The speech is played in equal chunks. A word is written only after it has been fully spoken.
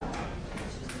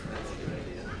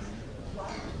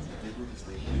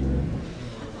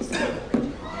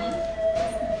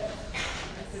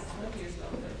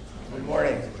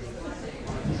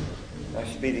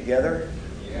be together.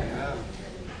 Yeah.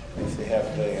 Nice to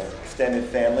have the extended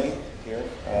family here.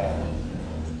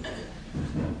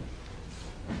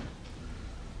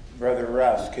 Brother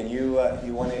Russ, can you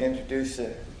want to introduce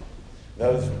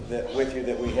those that with you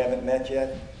that we haven't met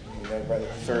yet? You know, Brother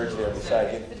Serge there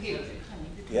beside you.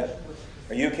 Yeah.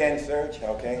 Are you Ken Serge?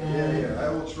 Okay. Yeah, I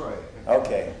will try.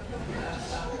 Okay.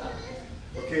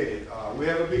 Okay, we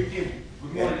have a big team.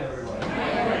 Good morning, everybody.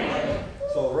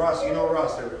 So Russ, you know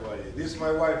Russ, everybody. This is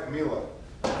my wife, Mila.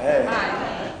 Hey.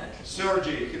 Hi.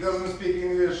 Sergey, he doesn't speak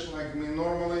English like me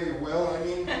normally, well, I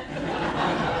mean,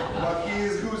 but he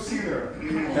is a good singer.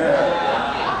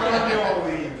 Not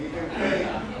only him, he can play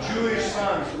Jewish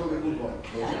songs, really good one.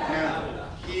 And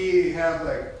he has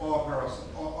like opera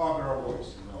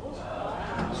voice. You know?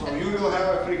 So you will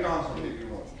have a free concert if you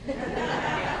want.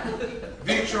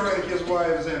 Victor and his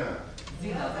wife Zena.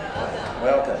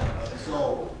 Welcome.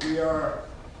 So we are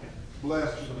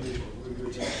blessed to be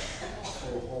with you.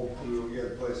 So hope we will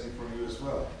get blessing from you as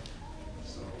well.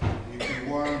 So if you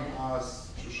want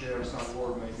us to share some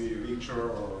word, maybe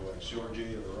Victor or like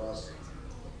Georgie or Russ,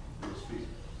 we'll speak.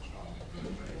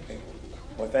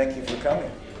 Well, thank you for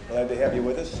coming. Glad to have you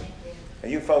with us.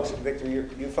 And you folks, Victor,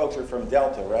 you folks are from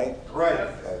Delta, right? Right.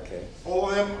 Okay. All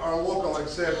of them are local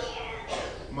except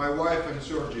my wife and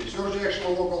Sergey. Sergey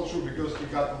actually local too because he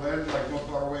got the land like not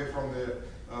far away from the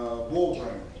ball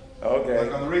drain. Okay.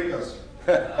 Like on Rica's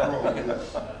road.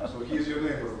 Yes. So he's your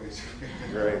neighbor basically.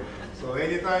 Great. So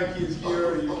anytime he's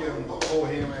here, you can call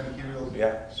him and he will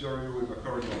serve you with a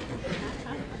cordial.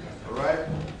 All right?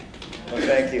 Well,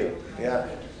 thank you. Yeah.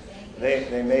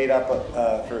 They made up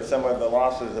for some of the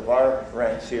losses of our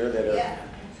ranks here that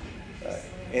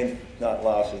are not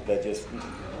losses, but just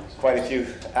quite a few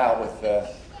out with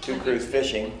two crews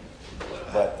fishing.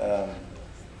 But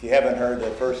if you haven't heard,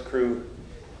 the first crew,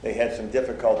 they had some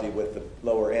difficulty with the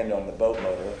lower end on the boat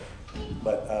motor.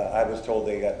 But I was told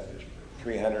they got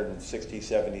 360,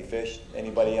 70 fish.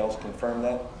 Anybody else confirm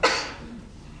that?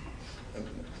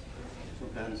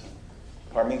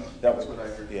 Pardon me? That's what I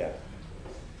heard. Yeah.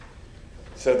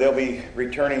 So they'll be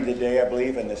returning today, I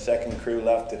believe, and the second crew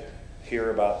left to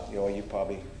hear about, you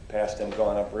probably passed them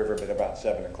going upriver, but about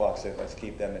 7 o'clock, so let's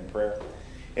keep them in prayer.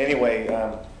 Anyway,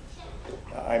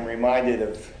 I'm reminded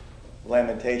of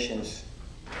Lamentations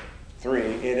 3.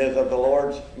 It is of the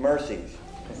Lord's mercies,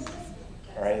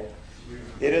 all right?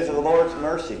 It is of the Lord's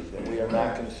mercies that we are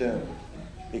not consumed,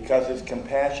 because his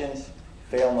compassions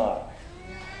fail not.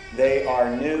 They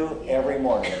are new every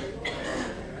morning.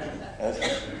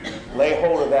 Lay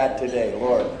hold of that today,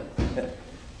 Lord.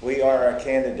 We are a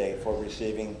candidate for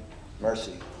receiving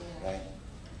mercy, right?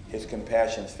 His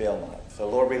compassions fail not. So,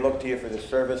 Lord, we look to you for this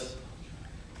service.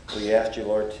 We ask you,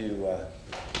 Lord, to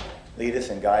lead us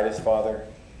and guide us, Father.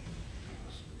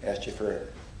 Ask you for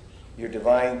your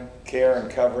divine care and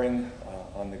covering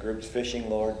on the group's fishing,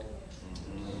 Lord.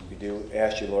 We do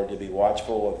ask you, Lord, to be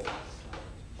watchful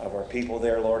of our people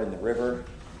there, Lord, in the river.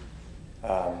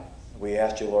 We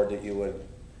ask you, Lord, that you would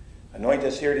anoint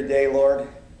us here today, Lord,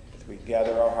 as we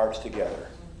gather our hearts together.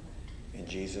 In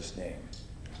Jesus' name,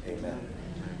 amen.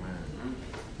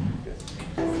 Good.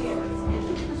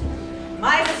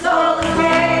 My soul is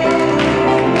ready.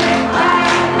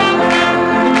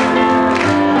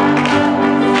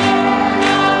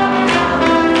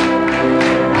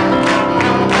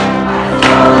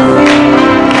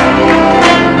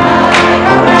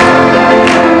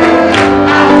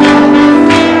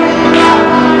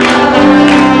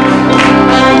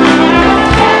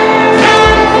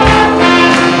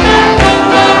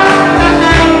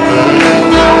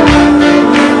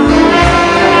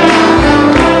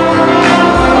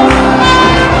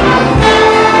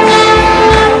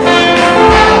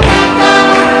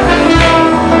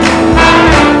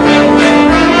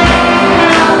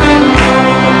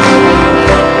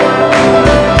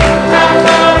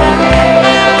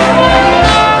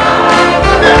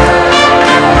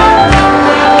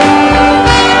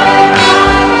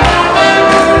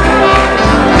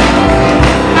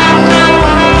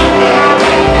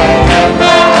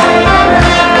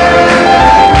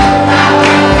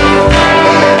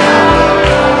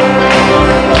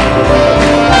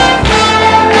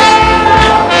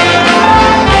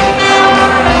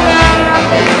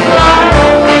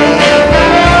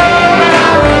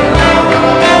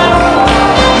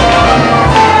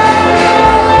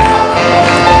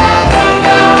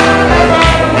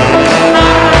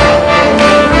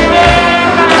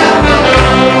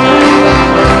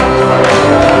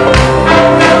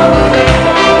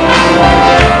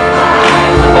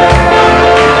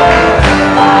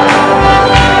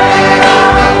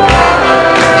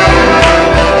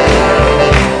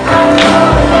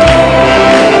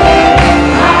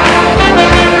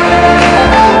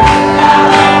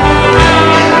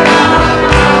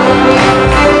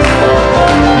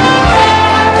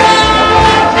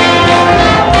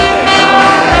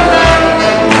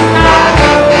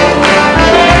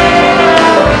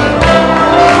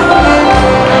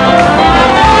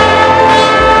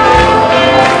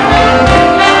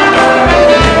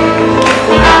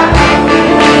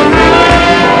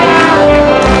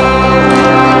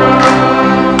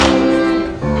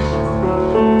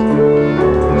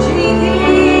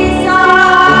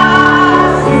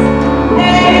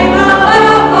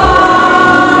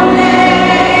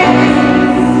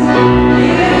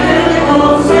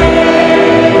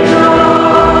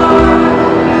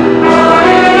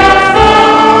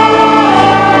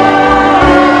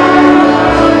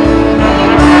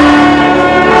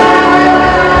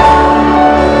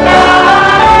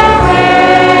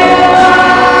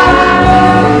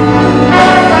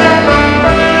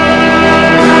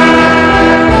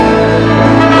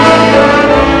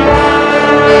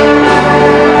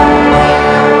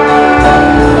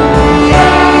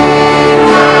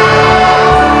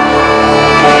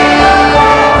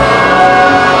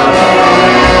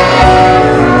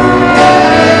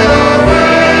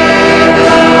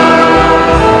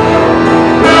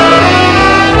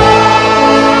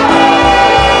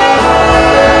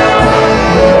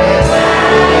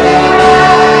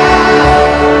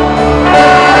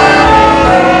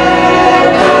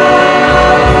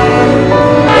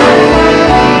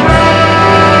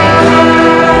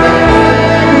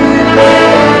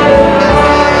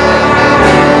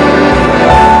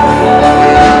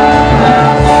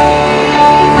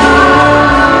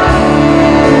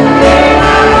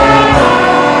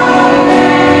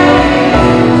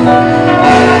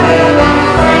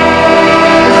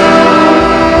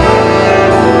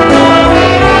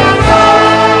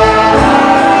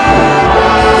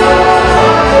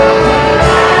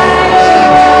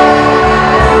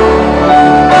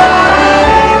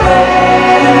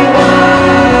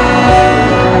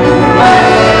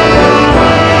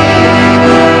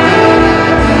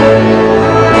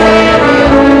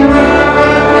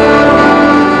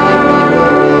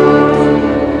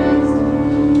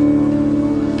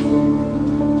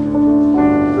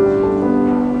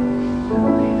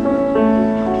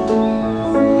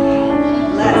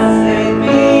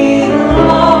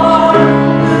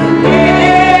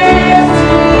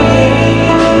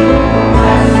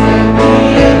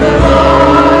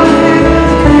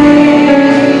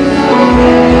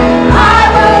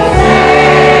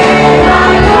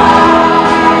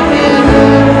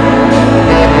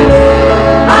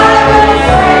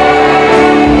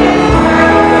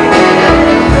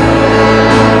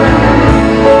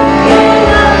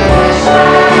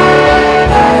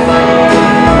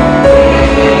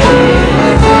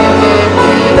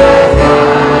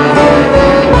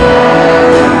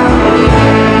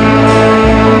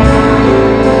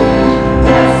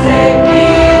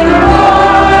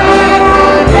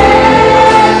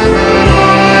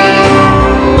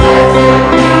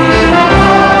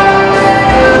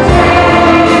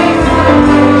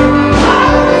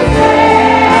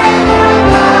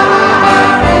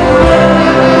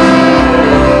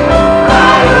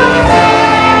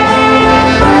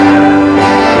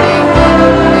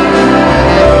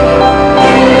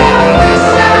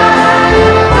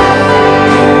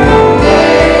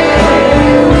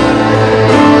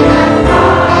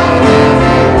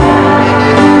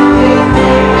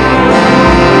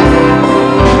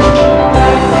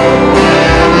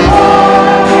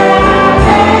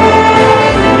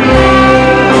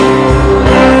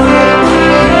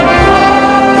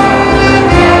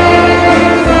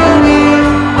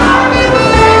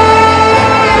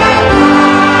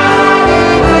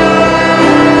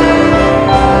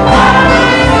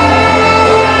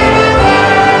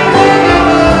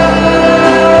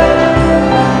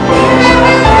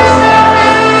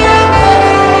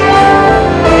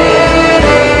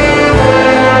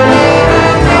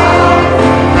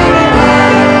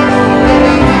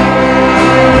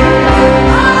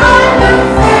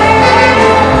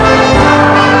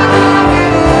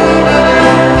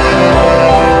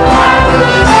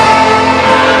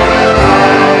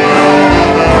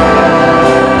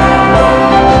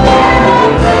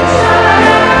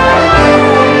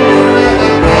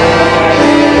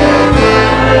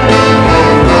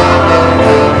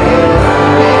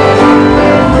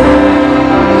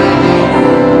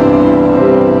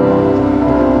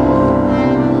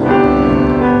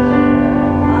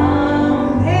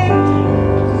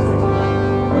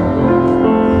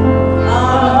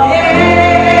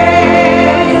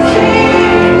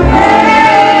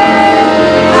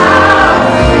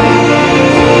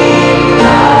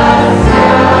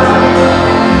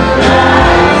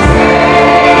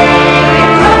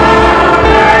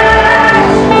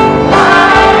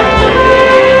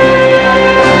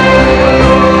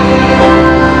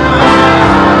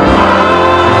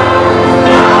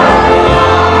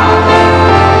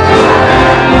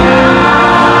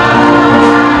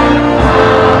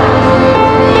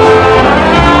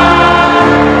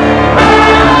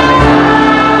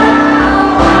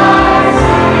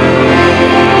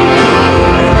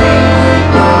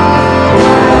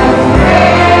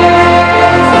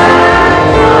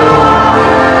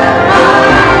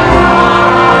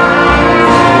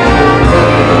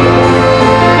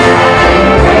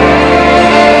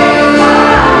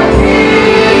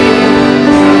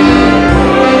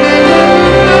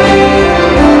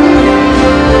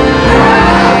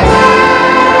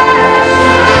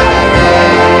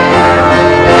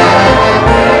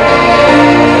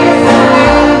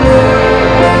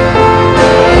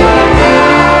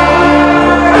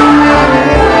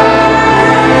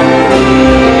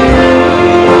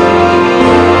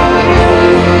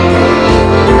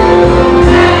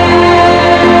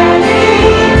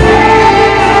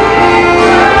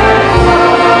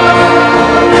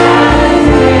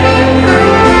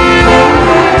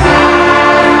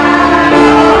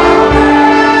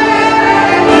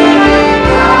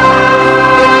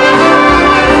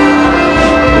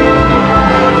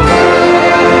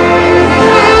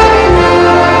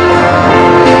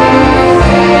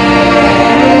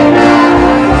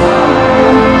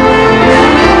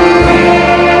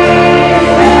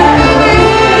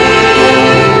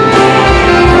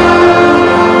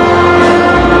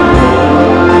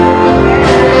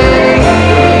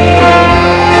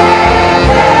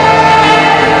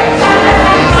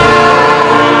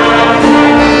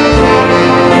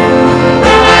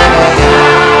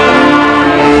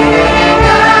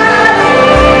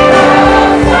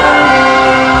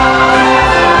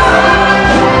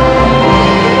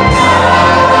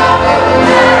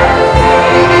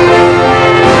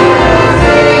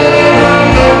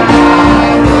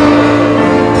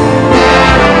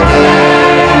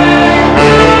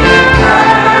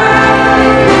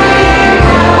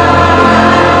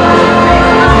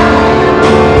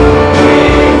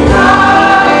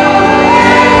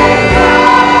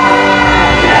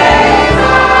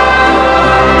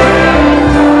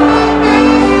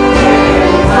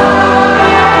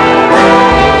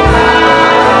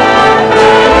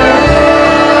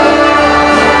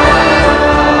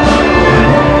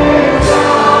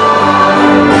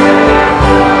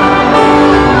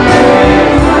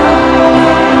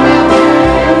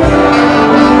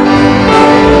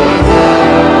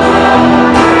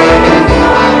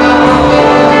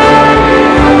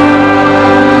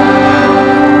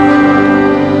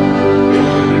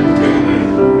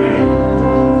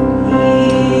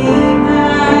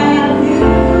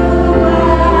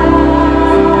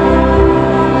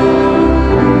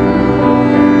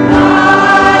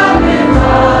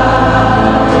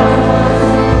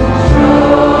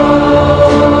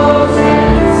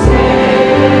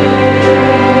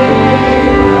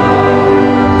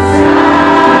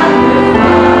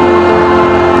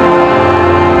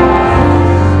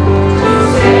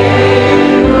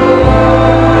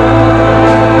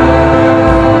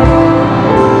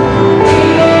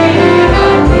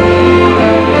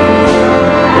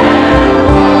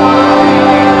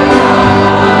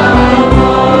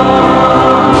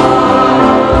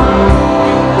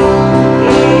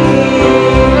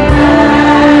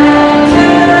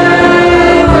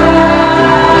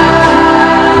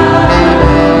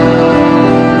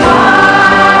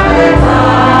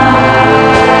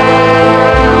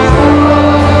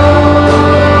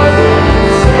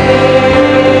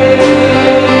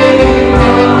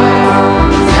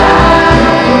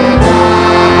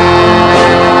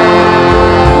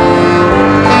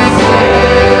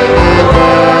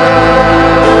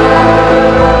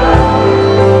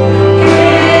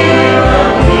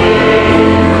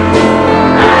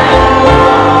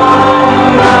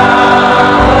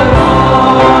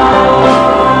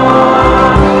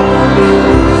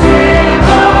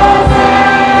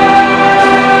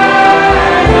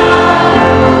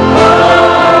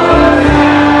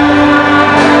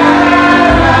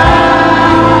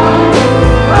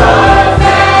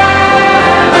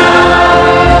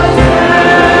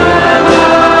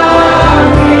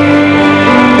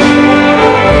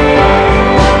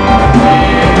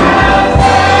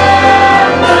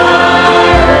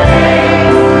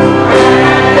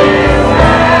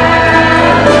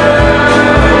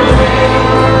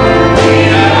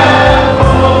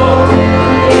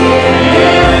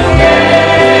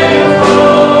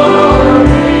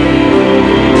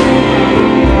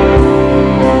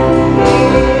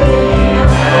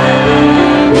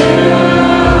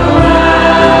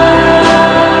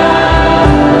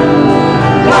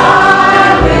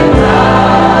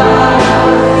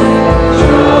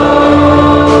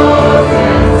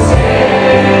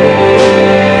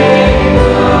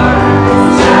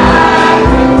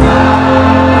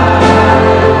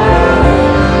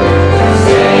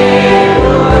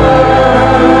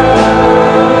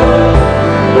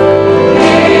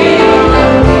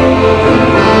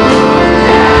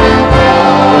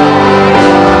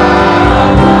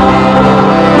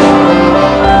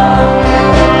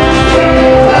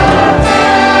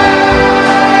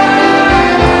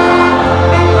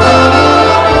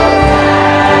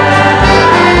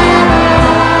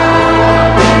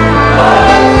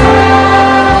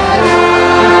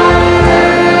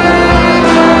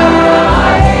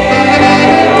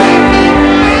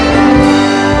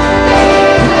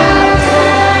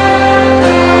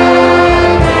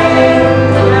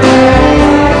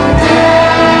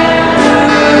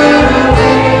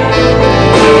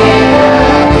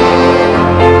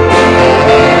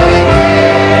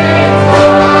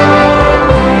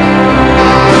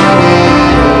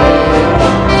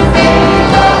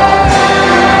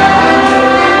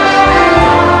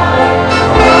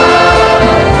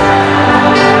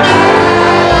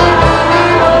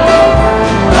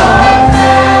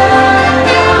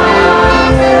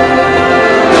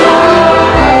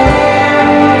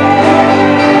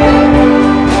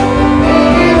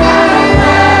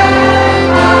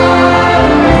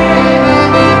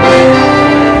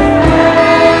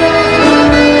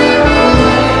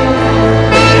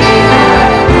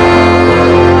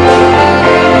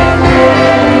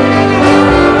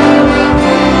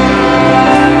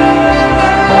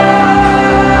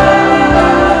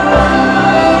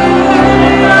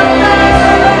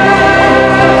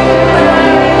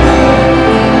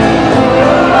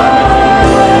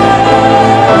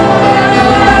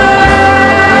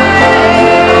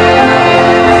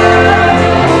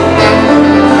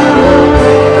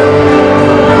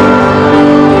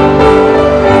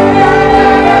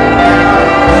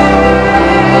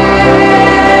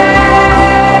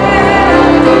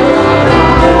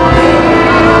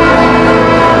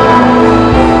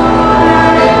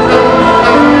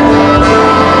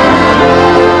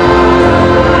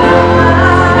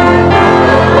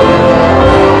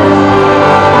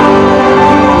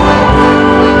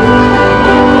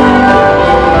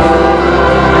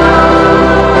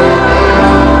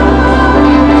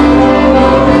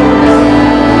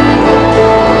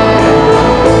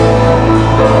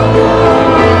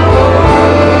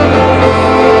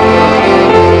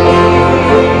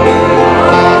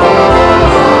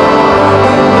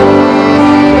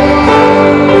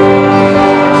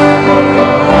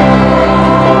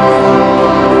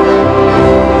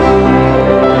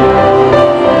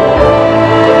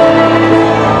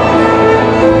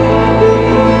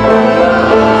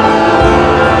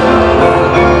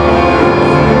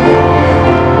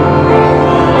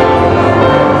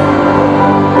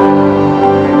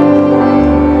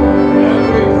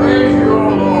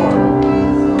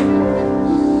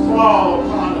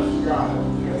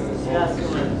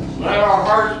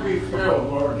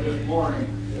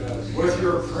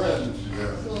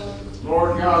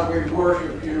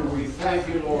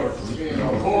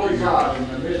 God,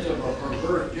 in the midst of a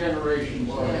perverse generation,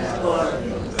 Lord God.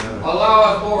 Allow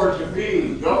us, Lord, to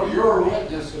be your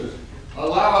witnesses.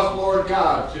 Allow us, Lord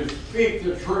God, to speak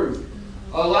the truth.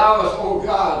 Allow us, oh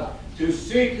God, to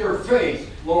seek your face,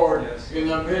 Lord, in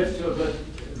the midst of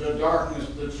the darkness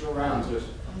that surrounds us.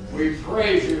 We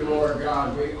praise you, Lord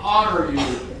God. We honor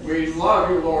you. We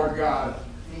love you, Lord God.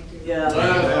 Let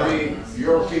us be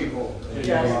your people.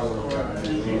 Yes, Lord.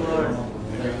 Thank you, Lord.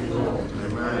 Thank you, Lord.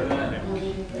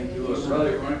 Amen. Thank you, Lord.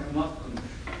 Brother, you want to come up?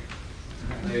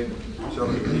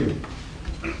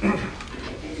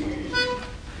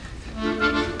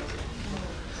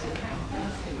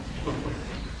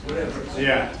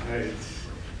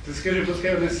 Ты скажи,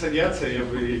 пускай они садятся, я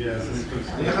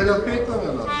заскучу. Они хотят петь,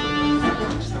 наверное.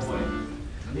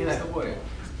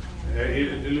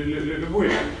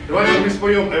 Любой. Давайте мы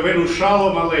споем Эвену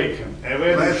Шалом Алейхем.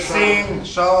 Let's sing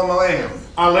Shalom Aleichem.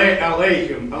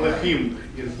 Алейхем, Алейхим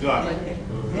is God.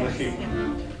 Алейхим.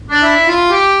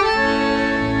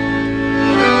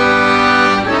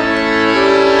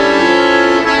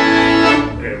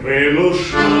 Эвену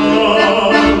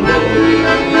Шалом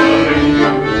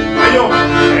Алейхем. Поем.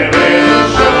 Эвену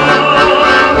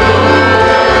Шалom.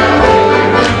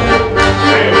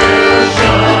 Эвену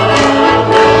Шалom.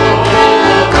 Эвену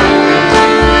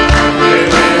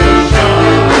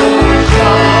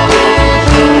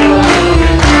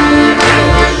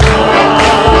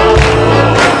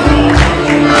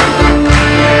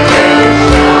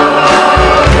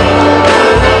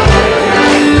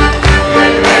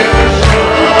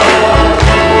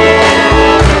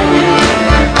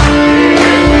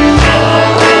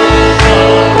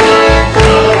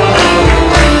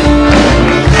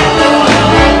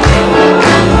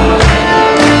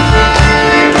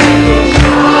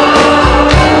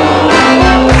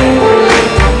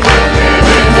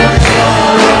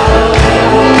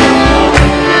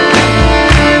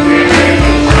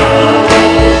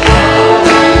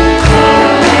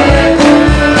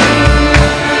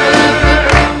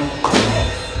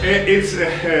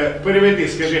Переведи,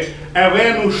 скажи,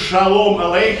 Эвену Шалом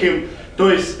Алейхим,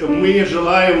 то есть мы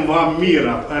желаем вам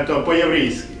мира, это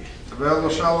по-еврейски. Well,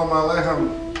 Shalom Aleichem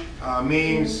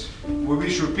means we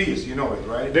wish you peace. You know it,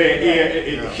 right?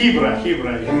 Хибра.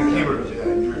 In Hebrew,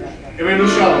 yeah, in Jewish. Эвену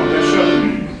Шалом, хорошо.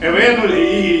 Эвену и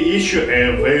еще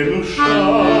Эвену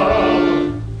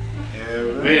Шалом.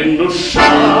 Эвену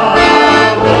Шалом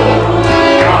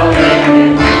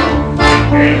Алейхим.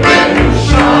 Эвену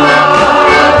Шалom.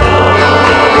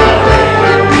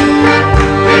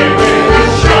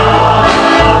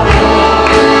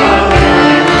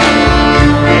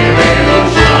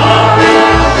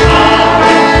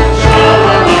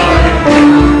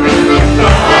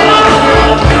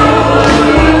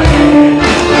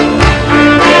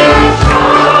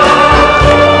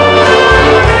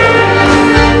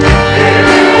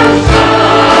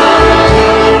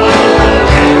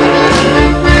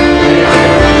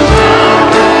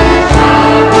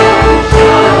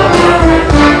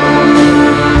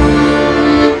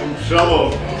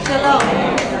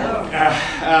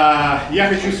 Я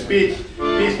хочу спеть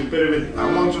песню,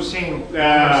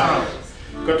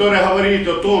 которая говорит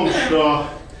о том, что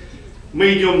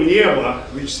мы идем в небо,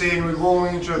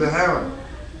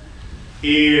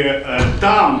 и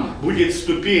там будет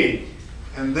ступень,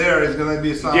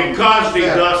 где каждый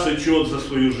даст отчет за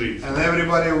свою жизнь.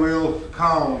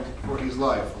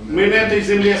 Мы на этой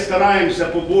земле стараемся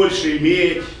побольше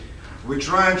иметь. We're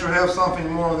trying to have something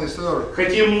more on this earth.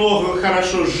 Хотим много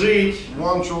хорошо жить,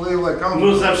 Want to live like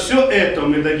но за все это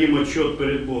мы дадим отчет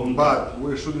перед Богом. But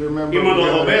we should remember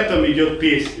Именно об этом идет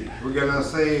песня. we're gonna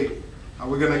say,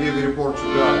 we're gonna give a report to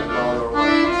God about our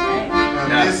life.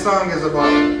 And this song is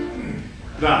about it.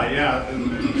 Да, я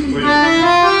спою.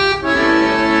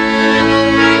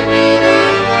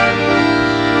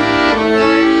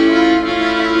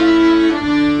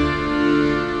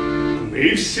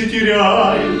 Мы все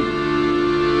теряем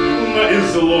на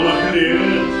изломах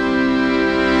лет.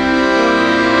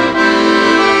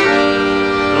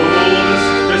 Кто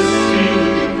молодость, кто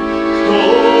силы, кто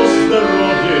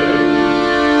здоровье,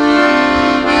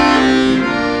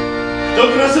 кто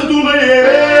красоту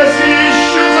наесть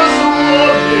еще за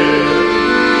злобье,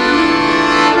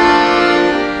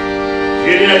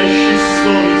 теряющий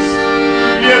совесть,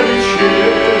 верный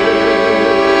честь.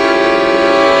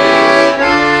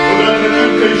 Куда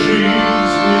тропинкой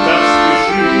жизни так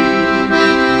спешит,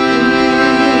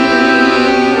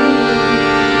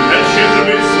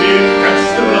 начертывает свет, как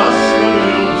страстно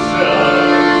влюбся.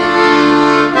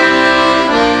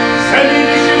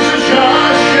 Завидящий же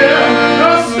чаще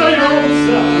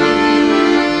остается,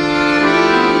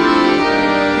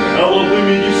 холодным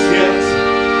виде сердца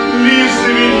не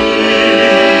извини.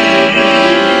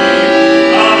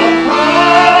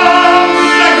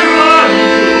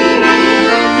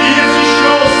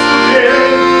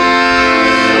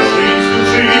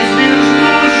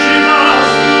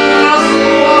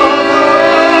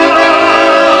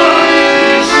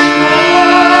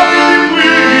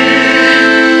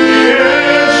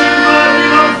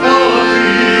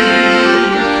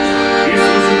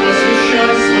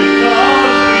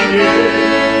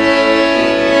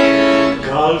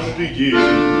 каждый день.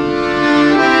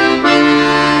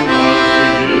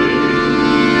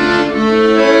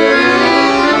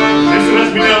 Жизнь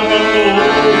разменяла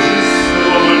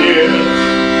множество монет.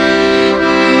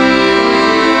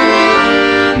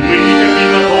 Мы никакие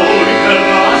только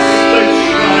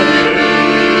расточали.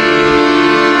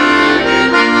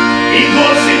 И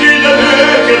год сидеть до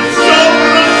ветер все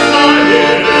бросали.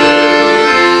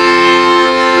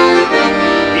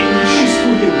 И не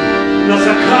чувствуем на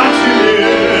закате.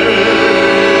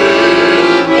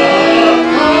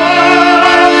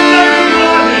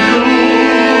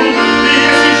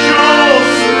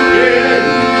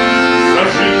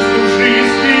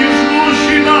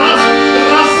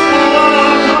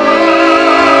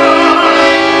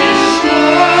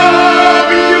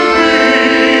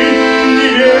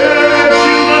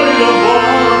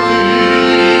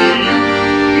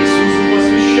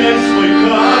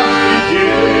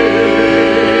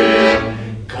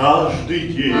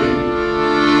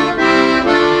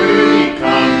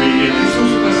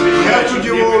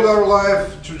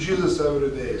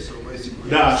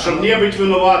 Да, чтобы не быть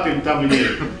виноватым там мне.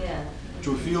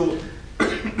 To feel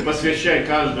Посвящай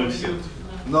каждому все.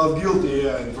 not guilty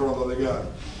in front of the God.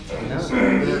 So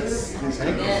that's this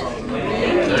kind of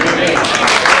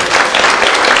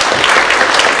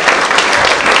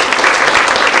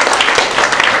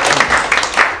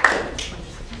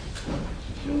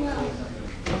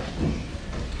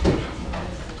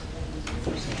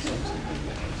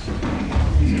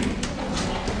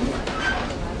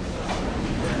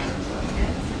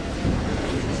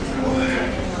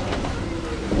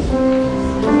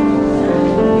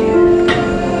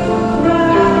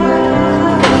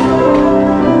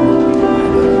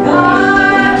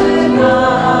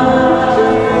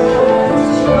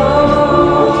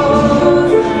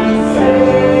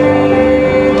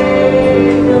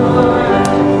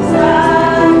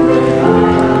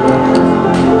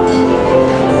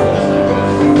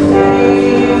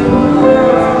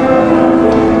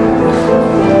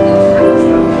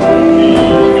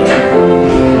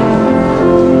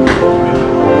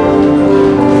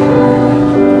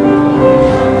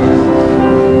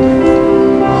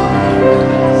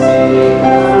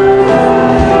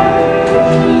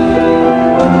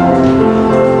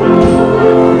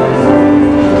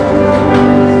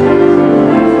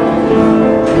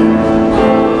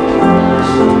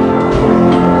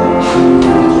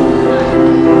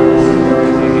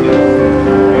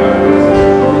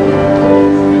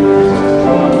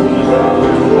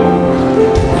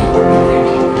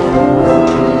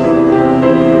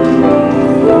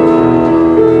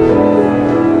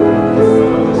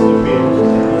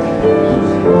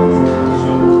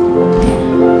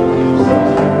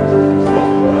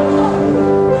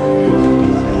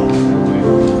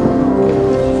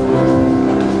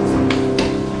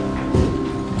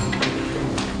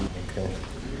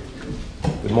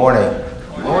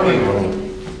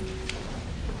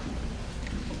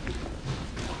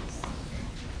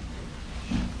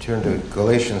Turn to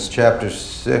Galatians chapter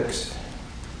 6.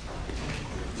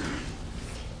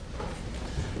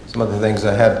 Some of the things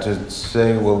I had to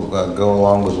say will go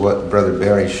along with what Brother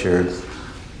Barry shared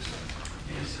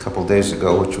a couple days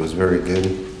ago, which was very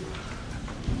good.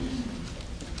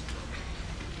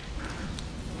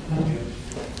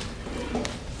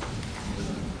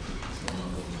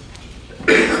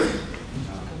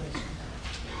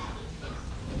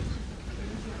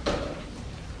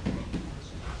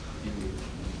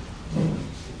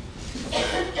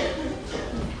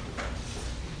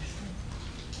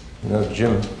 You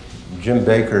know, Jim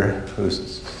Baker,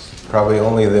 who's probably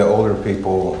only the older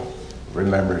people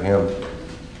remember him,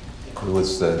 who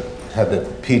was had the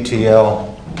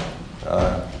PTL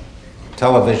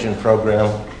television program,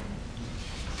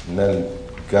 and then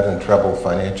got in trouble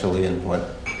financially and went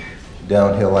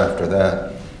downhill after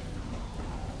that.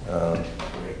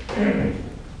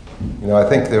 You know, I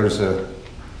think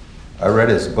I read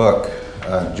his book.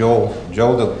 Joel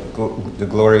de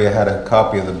Gloria had a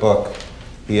copy of the book.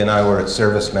 He and I were at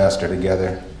Service Master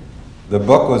together. The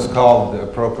book was called,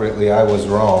 appropriately, I Was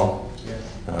Wrong.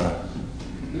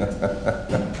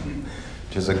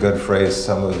 Which is a good phrase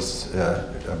some of us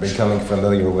are becoming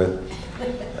familiar with.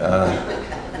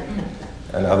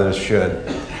 And others should.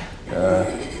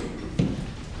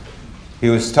 He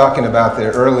was talking about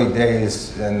their early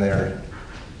days and their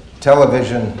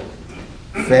television,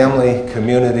 family,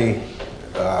 community,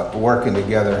 working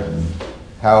together.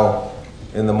 How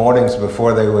in the mornings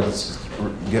before they would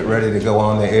get ready to go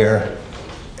on the air,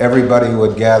 everybody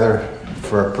would gather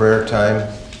for a prayer time.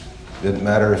 Didn't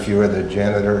matter if you were the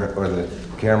janitor or the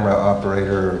camera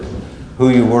operator or who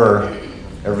you were,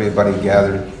 everybody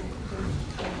gathered.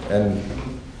 And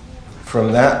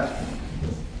from that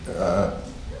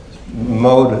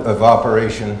mode of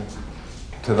operation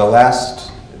to the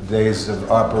last days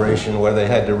of operation where they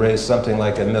had to raise something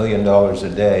like $1 million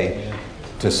a day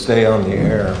to stay on the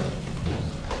air.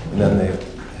 And then they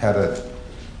had a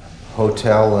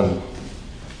hotel and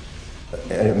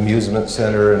an amusement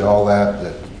center and all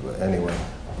that. Anyway,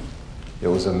 it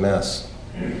was a mess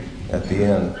at the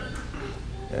end.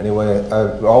 Anyway,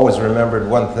 I've always remembered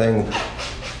one thing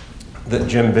that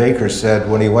Jim Baker said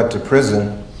when he went to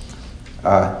prison.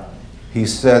 He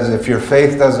says, if your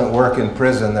faith doesn't work in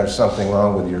prison, there's something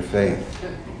wrong with your faith.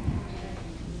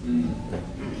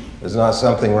 There's not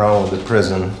something wrong with the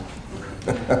prison,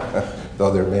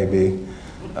 though there may be.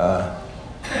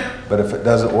 But if it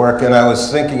doesn't work, and I was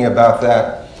thinking about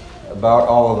that, about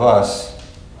all of us,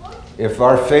 if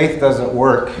our faith doesn't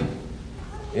work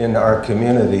in our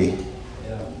community,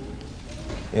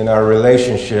 in our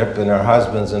relationship, in our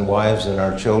husbands and wives and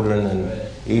our children and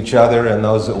each other and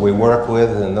those that we work with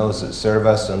and those that serve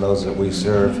us and those that we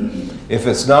serve, if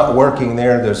it's not working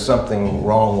there, there's something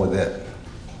wrong with it.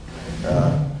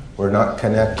 We're not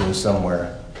connecting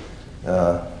somewhere.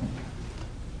 There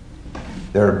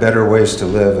are better ways to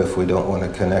live if we don't want to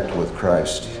connect with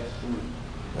Christ.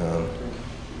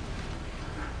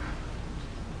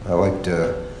 I liked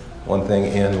one thing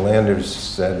Ann Landers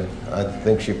said. I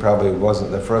think she probably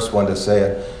wasn't the first one to say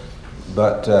it,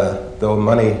 but though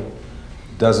money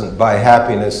doesn't buy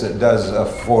happiness, it does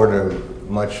afford a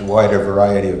much wider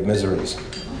variety of miseries.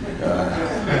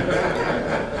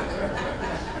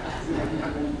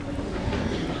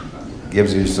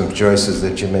 Gives you some choices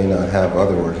that you may not have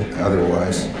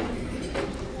otherwise.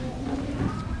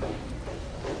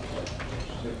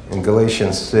 In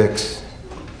Galatians 6,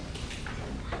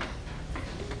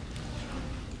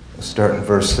 we'll start in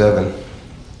verse 7.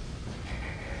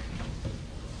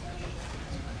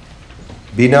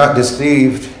 Be not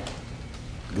deceived,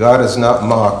 God is not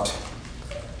mocked.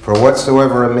 For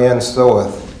whatsoever a man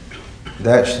soweth,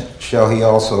 that shall he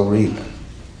also reap.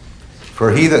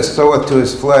 For he that soweth to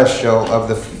his flesh shall of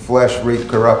the flesh reap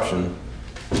corruption,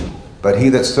 but he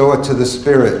that soweth to the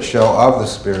Spirit shall of the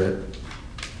Spirit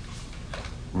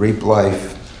reap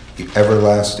life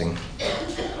everlasting.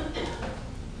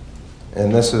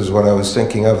 And this is what I was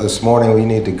thinking of this morning. We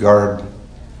need to guard.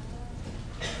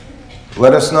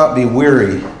 Let us not be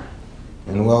weary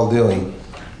in well-doing.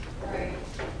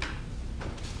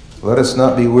 Let us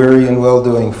not be weary in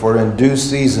well-doing, for in due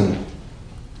season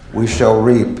we shall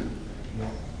reap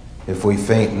if we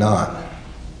faint not.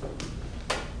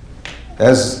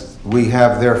 As we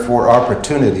have therefore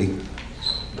opportunity,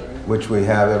 which we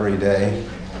have every day,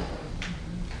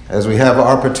 as we have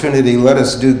opportunity, let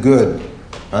us do good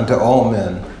unto all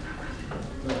men.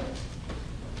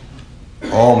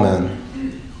 All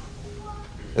men,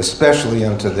 especially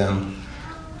unto them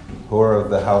who are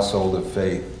of the household of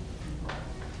faith.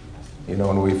 You know,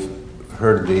 and we've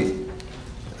heard the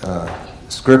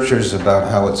scriptures about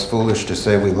how it's foolish to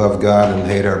say we love God and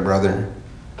hate our brother.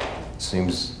 It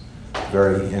seems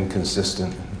very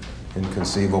inconsistent,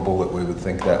 inconceivable that we would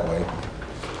think that way.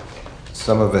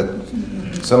 Some of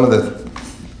the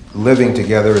living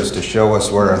together is to show us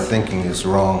where our thinking is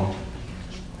wrong.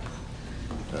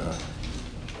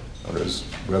 Or as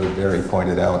Brother Barry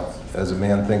pointed out, as a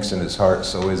man thinks in his heart,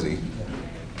 so is he.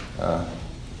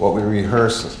 What we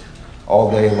rehearse all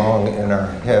day long in our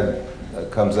head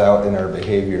comes out in our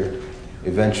behavior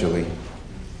eventually.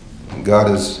 God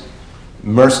is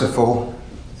merciful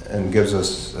and gives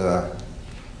us,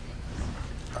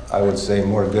 I would say,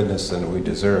 more goodness than we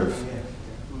deserve.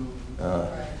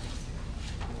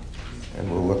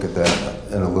 And we'll look at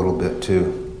that in a little bit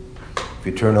too. If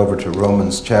you turn over to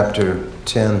Romans chapter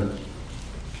 10.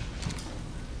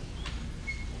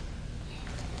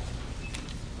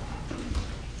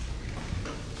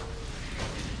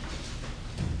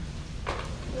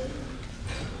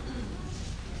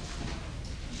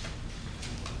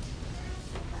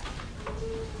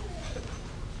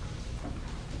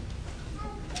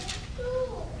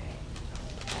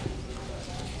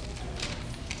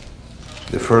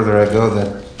 The further I go,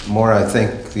 the more I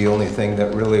think the only thing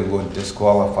that really would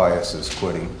disqualify us is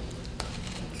quitting.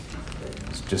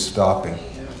 It's just stopping.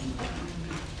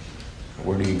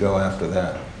 Where do you go after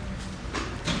that?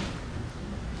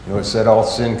 You know, it said all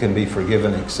sin can be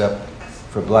forgiven except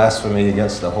for blasphemy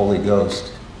against the Holy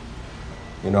Ghost.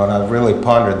 You know, and I've really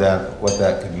pondered that, what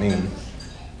that could mean.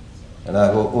 And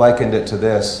I likened it to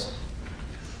this.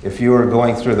 If you were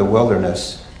going through the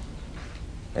wilderness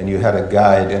and you had a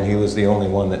guide and he was the only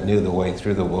one that knew the way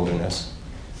through the wilderness.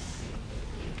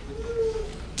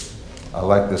 I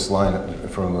like this line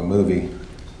from a movie.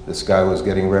 this guy was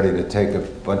getting ready to take a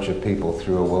bunch of people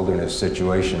through a wilderness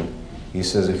situation. He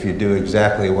says, if you do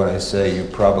exactly what I say, you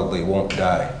probably won't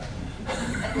die.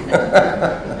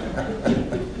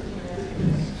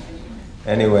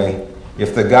 Anyway,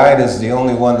 if the guide is the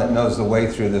only one that knows the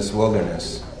way through this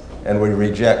wilderness, and we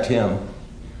reject him,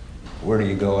 where do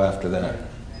you go after that?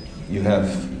 You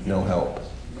have no help.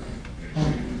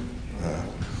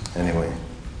 Anyway.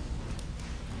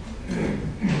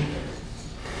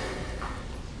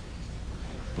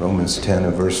 Romans 10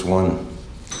 and verse 1.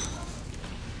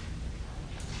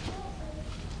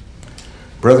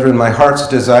 Brethren, my heart's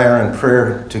desire and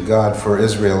prayer to God for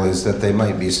Israel is that they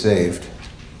might be saved.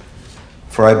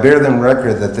 For I bear them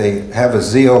record that they have a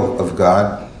zeal of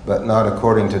God, but not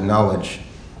according to knowledge.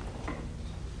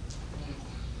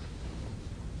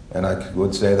 And I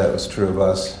would say that was true of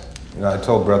us. I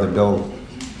told Brother Bill,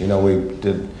 we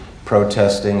did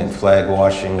protesting and flag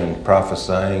washing and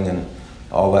prophesying and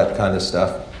all that kind of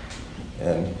stuff.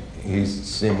 And he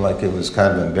seemed like he was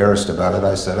kind of embarrassed about it.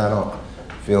 I said, I don't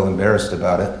feel embarrassed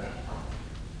about it.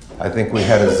 I think we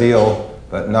had a zeal,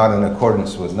 but not in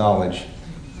accordance with knowledge.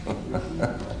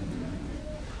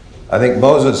 I think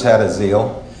Moses had a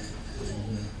zeal.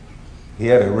 He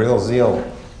had a real zeal.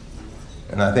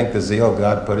 And I think the zeal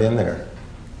God put in there.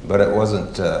 But it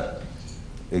wasn't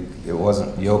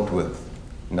yoked with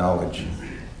knowledge.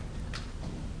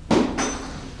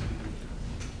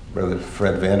 Brother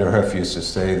Fred Vanderhoof used to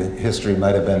say that history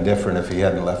might have been different if he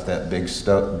hadn't left that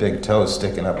big toe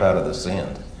sticking up out of the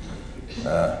sand.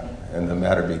 And the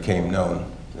matter became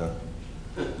known.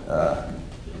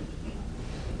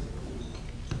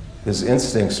 His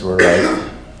instincts were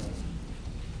right,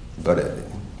 but it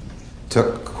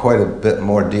took quite a bit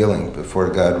more dealing before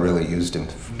God really used him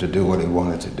to do what he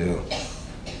wanted to do,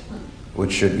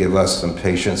 which should give us some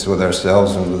patience with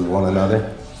ourselves and with one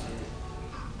another.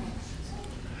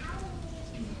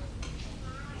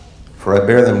 For I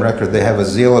bear them record they have a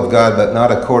zeal of God, but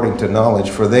not according to knowledge.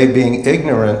 For they, being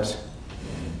ignorant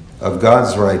of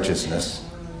God's righteousness,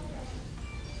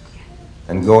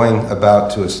 and going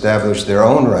about to establish their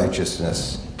own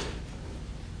righteousness,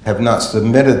 have not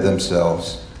submitted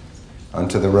themselves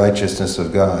unto the righteousness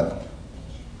of God.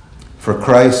 For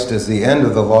Christ is the end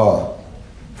of the law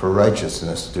for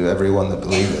righteousness to everyone that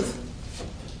believeth.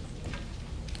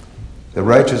 The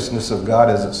righteousness of God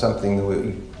isn't something that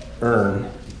we earn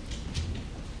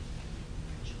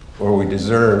or we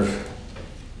deserve,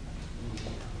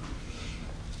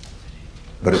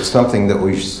 but it's something that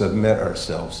we submit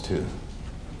ourselves to.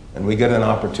 And we get an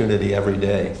opportunity every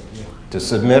day to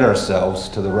submit ourselves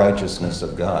to the righteousness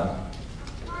of God.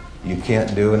 You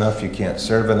can't do enough, you can't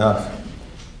serve enough.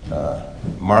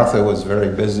 Martha was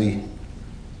very busy.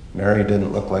 Mary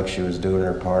didn't look like she was doing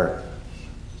her part.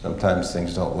 Sometimes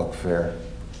things don't look fair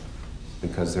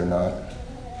because they're not,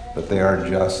 but they are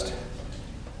just.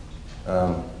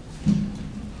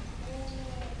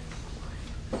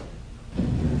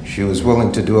 She was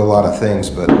willing to do a lot of things,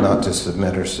 but not to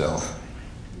submit herself.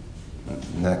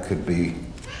 And that could be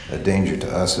a danger to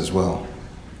us as well.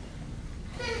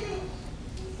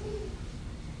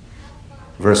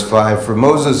 Verse 5, For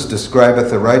Moses describeth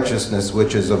the righteousness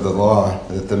which is of the law,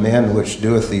 that the man which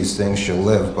doeth these things shall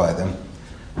live by them.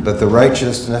 But the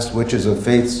righteousness which is of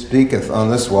faith speaketh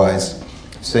on this wise,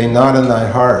 Say not in thy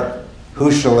heart,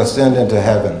 Who shall ascend into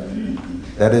heaven?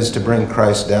 That is to bring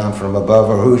Christ down from above,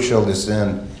 or who shall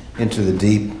descend into the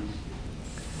deep?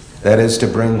 That is to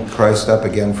bring Christ up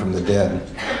again from the dead.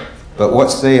 But what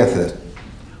saith it?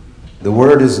 The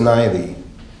word is nigh thee.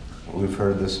 We've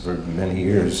heard this for many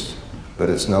years, but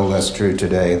it's no less true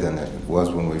today than it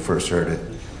was when we first heard it.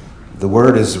 The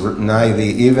word is nigh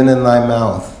thee, even in thy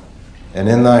mouth and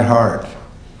in thy heart.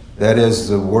 That is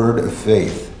the word of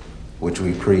faith which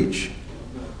we preach.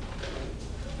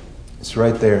 It's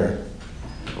right there.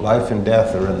 Life and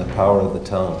death are in the power of the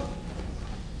tongue.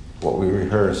 What we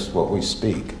rehearse, what we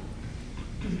speak.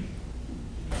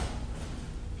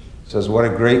 It says,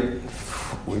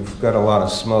 we've got a lot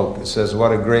of smoke. It says,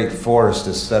 what a great forest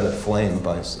is set aflame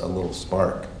by a little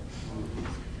spark.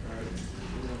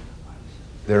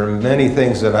 There are many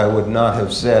things that I would not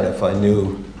have said if I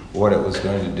knew what it was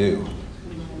going to do.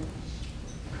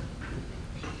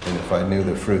 And if I knew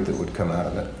the fruit that would come out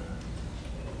of it.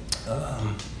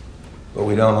 But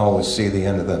we don't always see the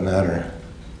end of that matter.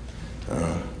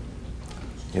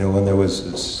 When there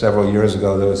was, several years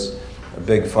ago, there was a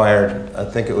big fire. I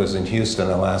think it was in Houston,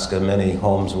 Alaska. Many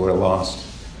homes were lost.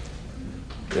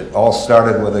 It all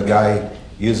started with a guy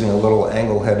using a little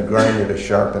angle head grinder to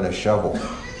sharpen a shovel.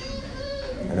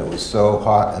 And it was so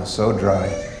hot and so dry,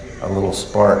 a little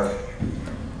spark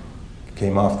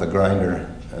came off the grinder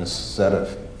and set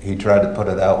he tried to put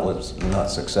it out was not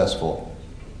successful.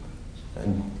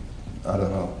 And I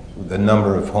don't know the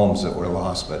number of homes that were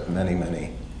lost, but many,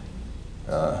 many.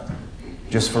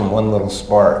 Just from one little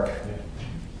spark,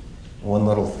 one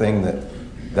little thing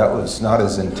that was not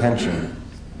his intention.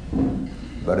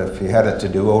 But if he had it to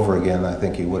do over again, I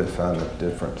think he would have found a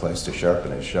different place to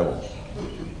sharpen his shovel.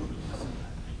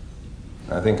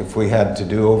 I think if we had to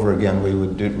do over again, we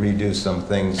would redo some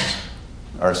things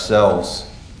ourselves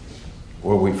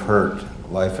where we've hurt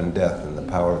life and death in the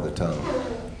power of the tongue.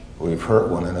 We've hurt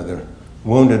one another,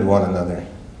 wounded one another.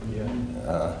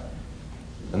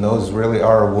 And those really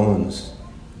are wounds.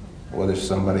 Whether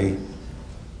somebody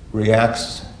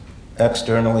reacts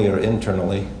externally or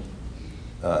internally,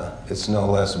 it's no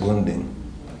less wounding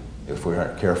if we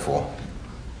aren't careful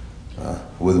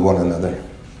with one another.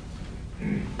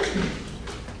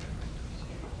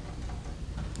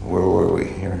 Where were we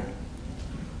here?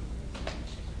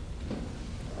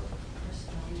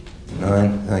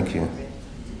 9, thank you.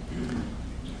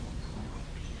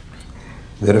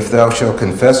 That if thou shalt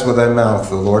confess with thy mouth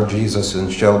the Lord Jesus,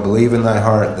 and shalt believe in thy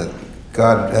heart that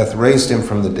God hath raised him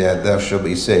from the dead, thou shalt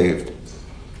be saved.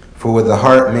 For with the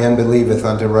heart man believeth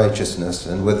unto righteousness,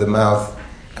 and with the mouth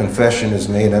confession is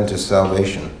made unto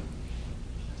salvation.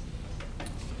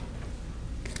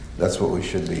 That's what we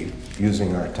should be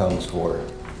using our tongues for,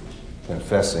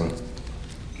 confessing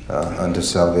unto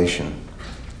salvation.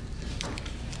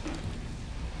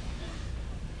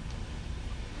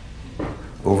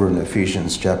 Over in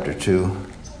Ephesians chapter 2,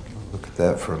 look at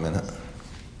that for a minute.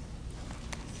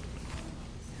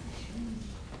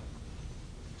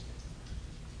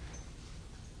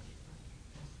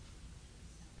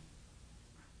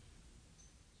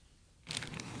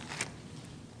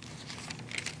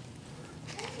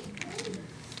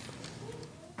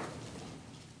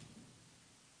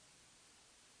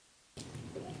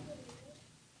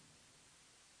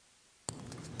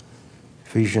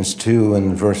 Ephesians 2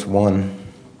 and verse 1.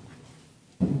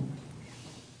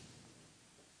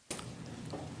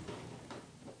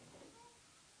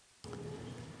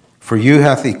 For you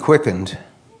hath he quickened,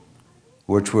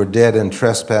 which were dead in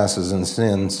trespasses and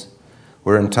sins,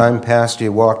 where in time past ye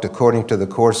walked according to the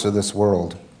course of this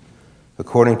world,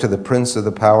 according to the prince of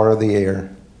the power of the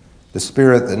air, the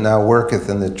spirit that now worketh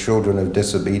in the children of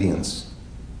disobedience,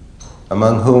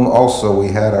 among whom also we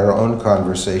had our own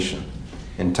conversation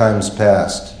in times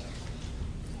past,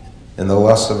 in the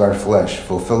lusts of our flesh,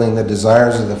 fulfilling the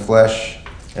desires of the flesh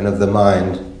and of the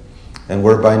mind, and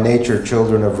were by nature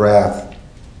children of wrath,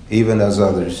 even as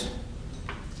others.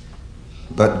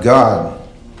 But God,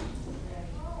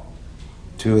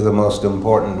 two of the most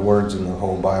important words in the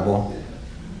whole Bible,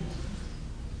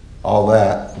 all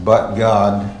that, but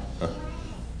God,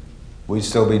 we'd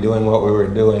still be doing what we were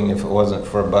doing if it wasn't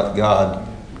for but God.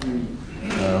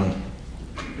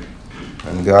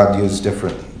 And God used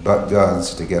different but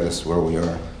gods to get us where we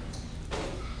are.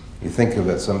 You think of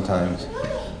it sometimes.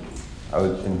 I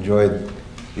enjoyed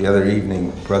the other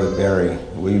evening, Brother Barry.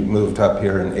 We moved up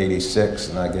here in 86,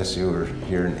 and I guess you were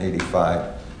here in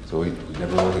 85. So we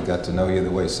never really got to know you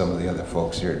the way some of the other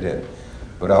folks here did.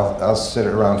 But I'll sit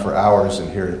around for hours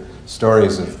and hear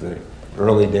stories of the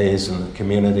early days and the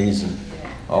communities and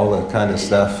all that kind of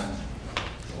stuff.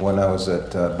 When I was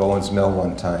at Bowen's Mill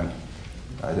one time,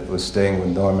 I was staying with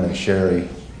Norman and Sherry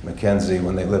McKenzie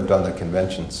when they lived on the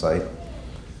convention site.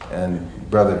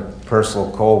 And Brother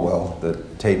Purcell Colwell, the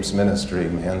Tapes Ministry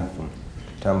man from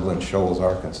Tumbling Shoals,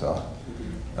 Arkansas,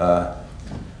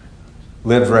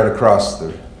 lived right across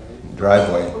the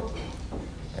driveway.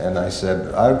 And I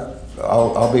said,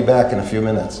 I'll be back in a few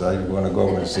minutes. I want to go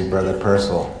over and see Brother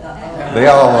Purcell. They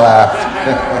all laughed.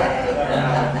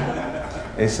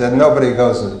 He said, nobody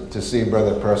goes to see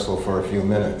Brother Purcell for a few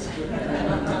minutes.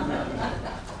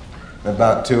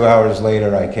 About 2 hours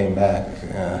later, I came back,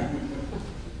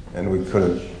 and we could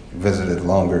have visited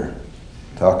longer,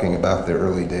 talking about the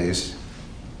early days.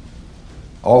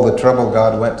 All the trouble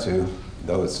God went to,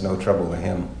 though it's no trouble to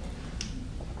him.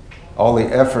 All the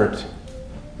effort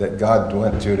that God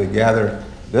went to gather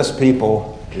this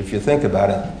people, if you think about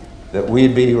it, that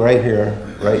we'd be right here,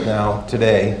 right now,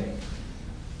 today,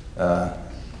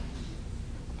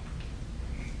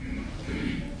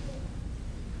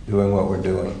 doing what we're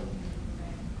doing.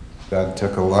 God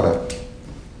took a lot of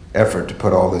effort to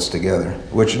put all this together,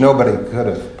 which nobody could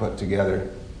have put together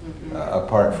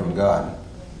apart from God.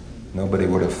 Nobody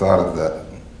would have thought of that.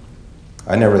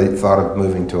 I never thought of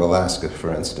moving to Alaska,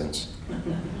 for instance.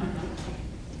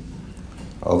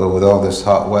 Although with all this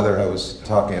hot weather, I was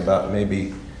talking about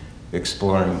maybe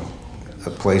exploring a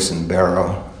place in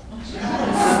Barrow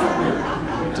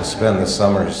to spend the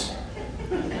summers.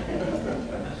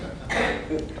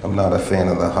 I'm not a fan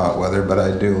of the hot weather, but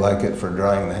I do like it for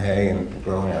drying the hay and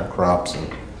growing our crops.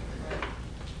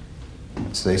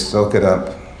 And so they soak it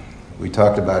up. We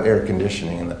talked about air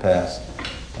conditioning in the past.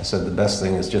 I said the best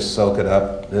thing is just soak it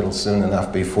up. It'll soon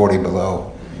enough be 40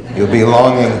 below. You'll be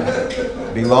longing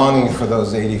for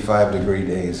those 85-degree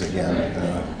days again.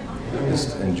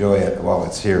 Just enjoy it while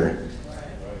it's here.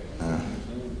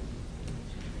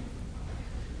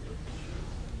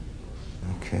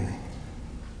 Okay.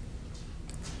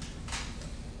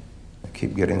 I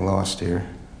keep getting lost here.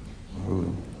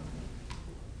 Ooh.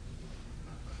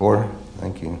 4,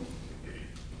 thank you.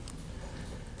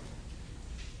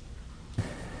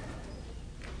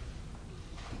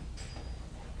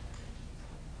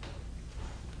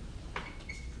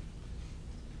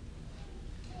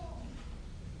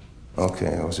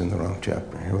 Okay, I was in the wrong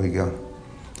chapter. Here we go.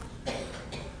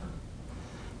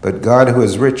 But God, who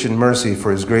is rich in mercy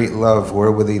for his great love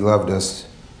wherewith he loved us,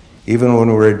 even when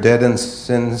we were dead in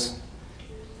sins,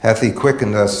 hath he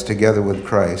quickened us together with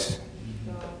Christ.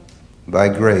 By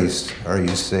grace are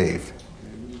you saved.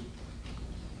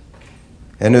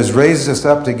 And has raised us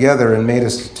up together and made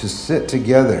us to sit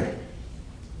together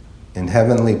in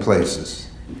heavenly places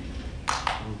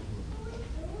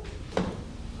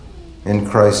in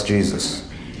Christ Jesus,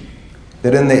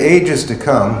 that in the ages to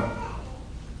come,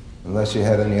 unless you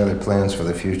had any other plans for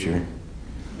the future,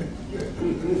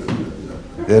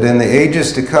 that in the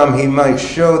ages to come he might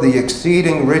show the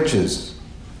exceeding riches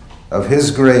of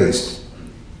his grace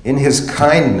in his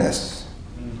kindness.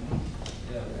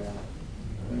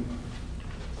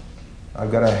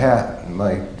 I've got a hat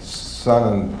my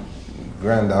son and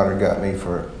granddaughter got me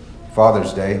for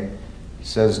Father's Day. It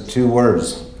says 2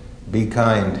 words, be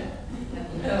kind.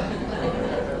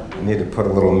 I need to put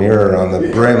a little mirror on the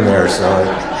brim there so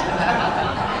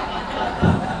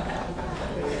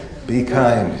be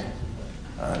kind.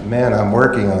 Man, I'm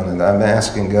working on it. I'm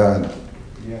asking God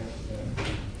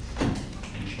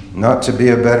not to be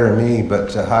a better me, but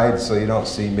to hide so you don't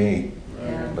see me,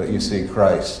 but you see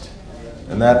Christ.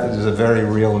 And that is a very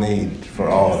real need for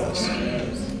all of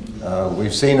us.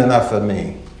 We've seen enough of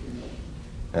me,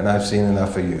 and I've seen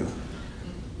enough of you,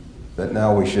 that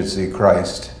now we should see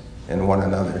Christ in one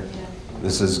another.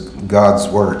 This is God's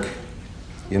work.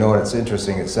 You know what, it's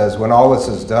interesting. It says, when all this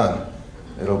is done,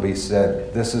 it'll be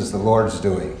said, this is the Lord's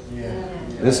doing.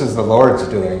 This is the Lord's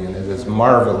doing, and it is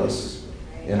marvelous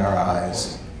in our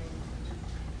eyes.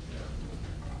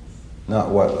 Not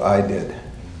what I did.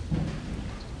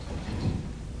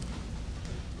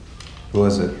 Who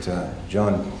was it?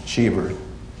 John Cheever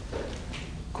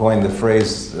coined the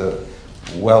phrase,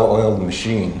 well-oiled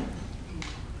machine.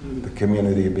 The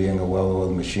community being a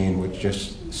well-oiled machine, which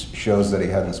just shows that he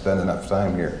hadn't spent enough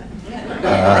time here.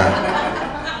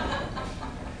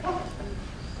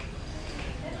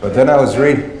 But then I was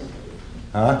reading,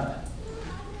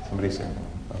 Somebody said,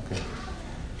 okay.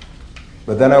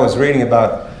 But then I was reading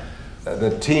about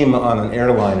the team on an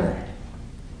airliner.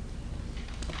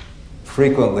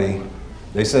 Frequently,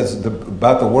 they said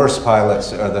about the worst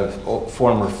pilots are the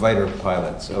former fighter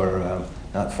pilots, or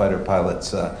not fighter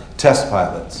pilots, test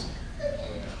pilots.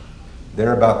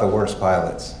 They're about the worst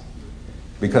pilots.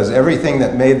 Because everything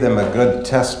that made them a good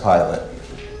test pilot,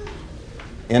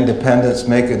 independence,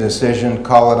 make a decision,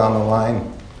 call it on the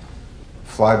line,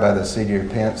 fly by the seat of your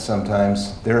pants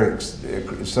sometimes. They're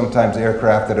sometimes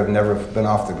aircraft that have never been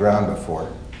off the ground before,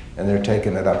 and they're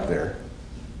taking it up there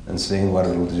and seeing what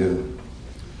it'll do.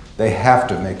 They have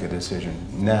to make a decision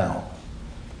now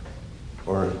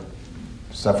or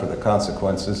suffer the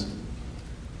consequences.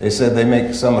 They said they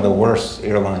make some of the worst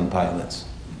airline pilots.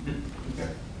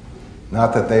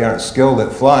 Not that they aren't skilled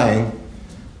at flying,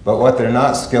 but what they're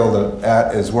not skilled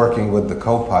at is working with the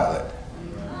co-pilot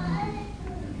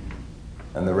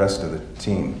and the rest of the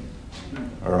team.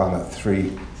 Or on a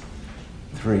three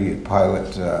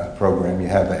pilot program, you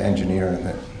have an engineer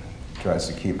that tries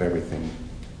to keep everything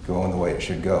going the way it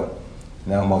should go.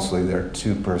 Now mostly they're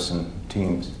 2-person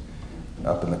teams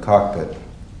up in the cockpit.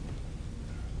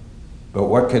 But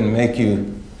what can make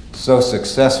you so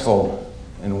successful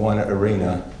in one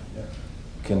arena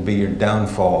can be your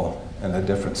downfall in a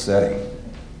different setting.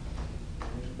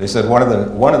 They said one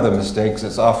of the mistakes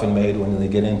that's often made when they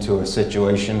get into a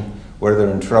situation where they're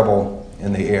in trouble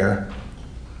in the air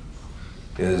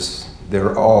is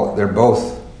they're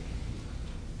both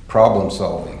problem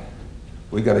solving.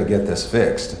 We got to get this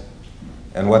fixed.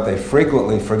 And what they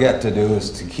frequently forget to do is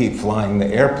to keep flying the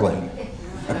airplane.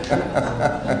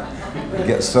 They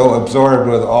get so absorbed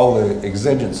with all the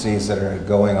exigencies that are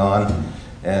going on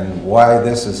and why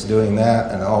this is doing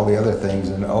that and all the other things,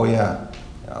 and oh yeah,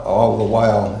 all the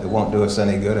while it won't do us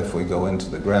any good if we go into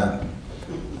the ground.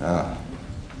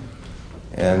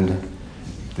 And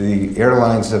the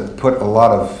airlines have put a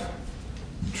lot of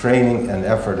training and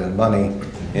effort and money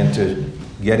into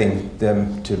getting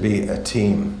them to be a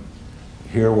team,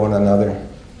 hear one another.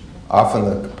 Often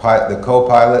the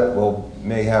co-pilot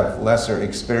may have lesser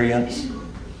experience,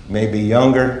 may be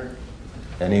younger,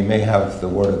 and he may have the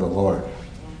word of the Lord.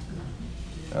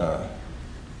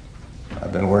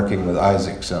 I've been working with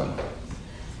Isaac some.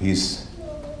 He's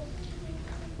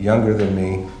younger than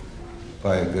me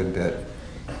by a good bit.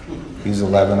 He's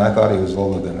 11. I thought he was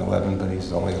older than 11, but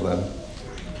he's only 11.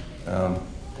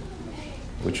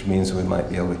 Which means we might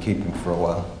be able to keep him for a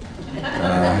while.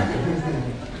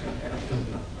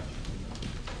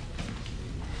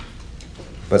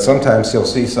 But sometimes he'll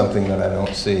see something that I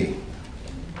don't see.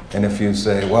 And if you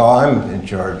say, well, I'm in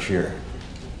charge here.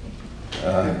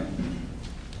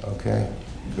 Okay,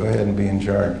 go ahead and be in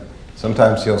charge.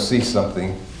 Sometimes he'll see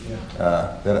something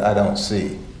that I don't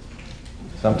see.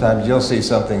 Sometimes you'll see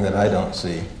something that I don't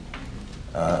see.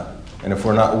 And if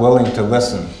we're not willing to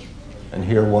listen and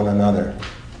hear one another,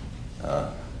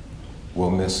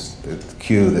 we'll miss the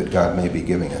cue that God may be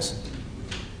giving us.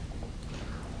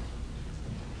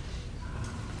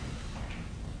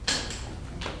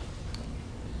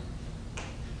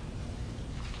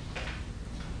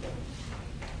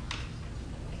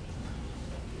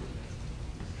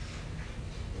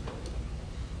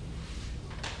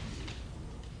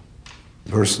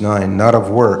 Verse 9, not of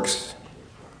works,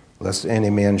 lest any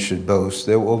man should boast.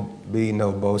 There will be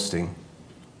no boasting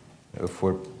if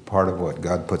we're part of what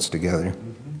God puts together.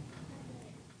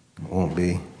 It won't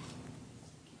be.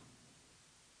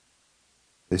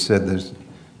 They said this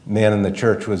man in the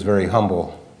church was very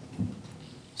humble,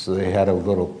 so they had a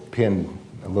little pin,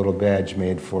 a little badge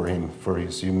made for him for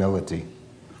his humility.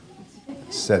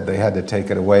 Said they had to take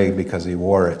it away because he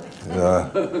wore it.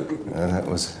 And that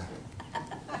was...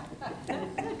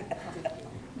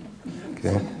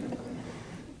 Okay.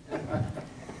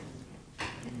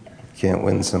 Can't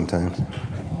win sometimes.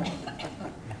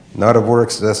 Not of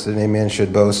works, lest any man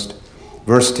should boast.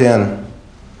 Verse 10.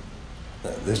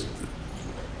 This,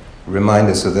 remind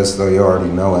us of this, though you already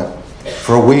know it.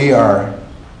 For we are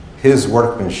his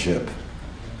workmanship,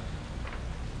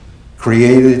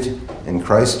 created in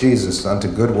Christ Jesus unto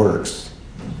good works,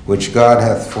 which God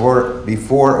hath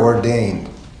before ordained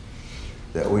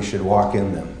that we should walk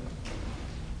in them.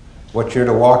 What you're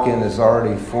to walk in is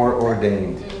already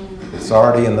foreordained. It's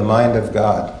already in the mind of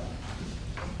God.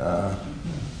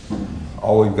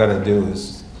 All we've got to do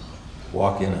is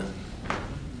walk in it.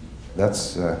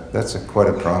 That's quite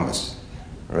a promise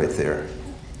right there.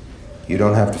 You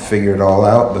don't have to figure it all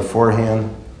out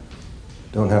beforehand.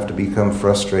 Don't have to become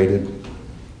frustrated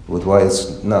with why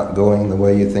it's not going the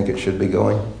way you think it should be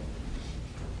going.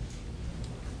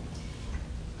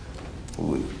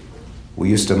 We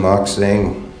used to mock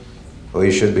saying, well,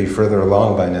 you should be further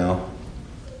along by now.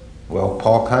 Well,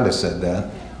 Paul kind of said that.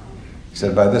 He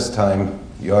said, by this time,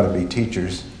 you ought to be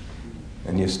teachers,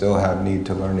 and you still have need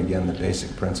to learn again the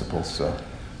basic principles. So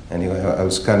anyway, I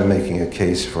was kind of making a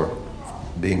case for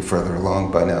being further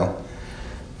along by now.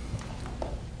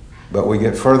 But we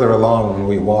get further along when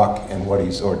we walk in what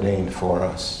he's ordained for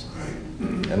us.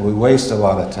 And we waste a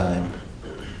lot of time,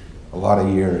 a lot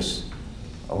of years,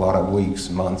 a lot of weeks,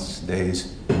 months,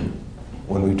 days,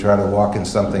 when we try to walk in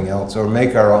something else or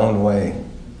make our own way.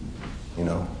 You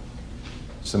know,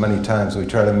 so many times we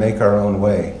try to make our own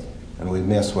way and we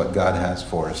miss what God has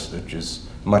for us, which is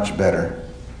much better.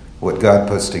 What God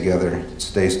puts together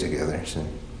stays together. So,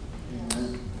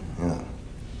 yeah.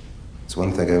 It's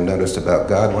one thing I've noticed about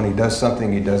God. When he does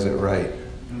something, he does it right.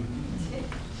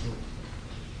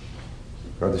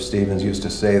 Brother Stevens used to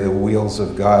say the wheels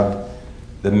of God,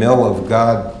 the mill of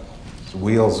God's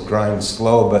wheels grind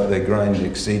slow, but they grind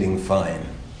exceeding fine.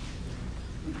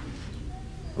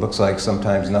 Looks like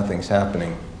sometimes nothing's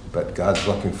happening, but God's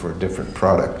looking for a different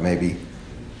product, maybe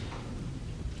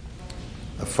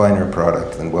a finer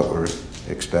product than what we're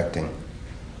expecting.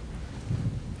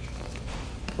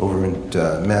 Over in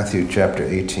Matthew chapter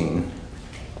 18.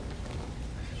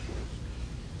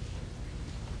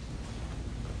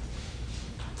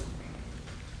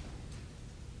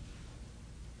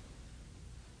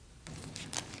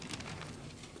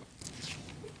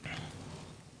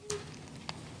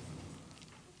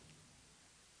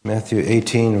 Matthew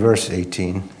 18, verse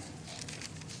 18.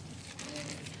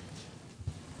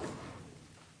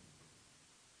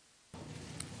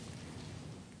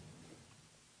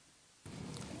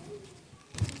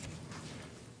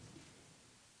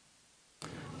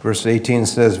 Verse 18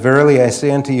 says, verily I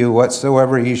say unto you,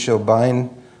 whatsoever ye shall bind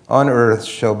on earth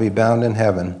shall be bound in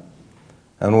heaven,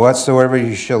 and whatsoever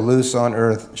you shall loose on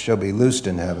earth shall be loosed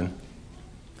in heaven.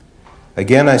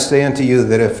 Again I say unto you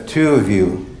that if two of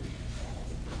you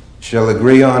shall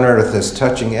agree on earth as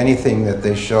touching anything that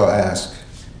they shall ask,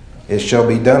 it shall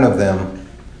be done of them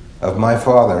of my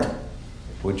Father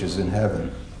which is in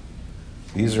heaven.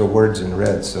 These are words in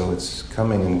red, so it's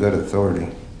coming in good authority.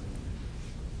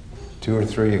 2 or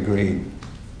 3 agreed.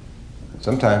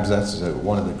 Sometimes that's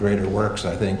one of the greater works,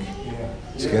 I think.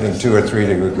 It's getting 2 or 3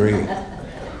 to agree.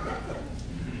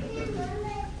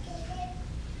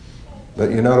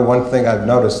 But you know, the one thing I've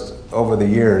noticed over the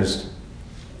years,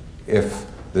 if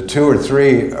the 2 or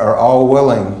 3 are all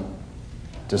willing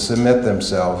to submit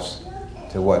themselves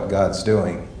to what God's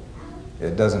doing,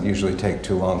 it doesn't usually take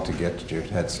too long to get your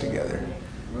heads together.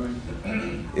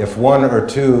 If 1 or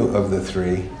 2 of the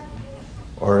 3,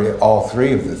 or all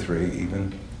 3 of the 3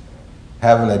 even,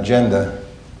 have an agenda,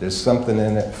 there's something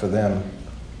in it for them,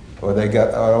 or they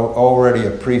got already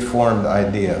a preformed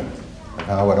idea of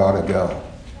how it ought to go,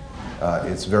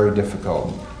 it's very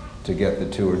difficult to get the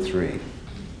 2 or 3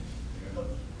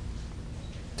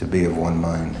 to be of one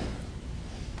mind.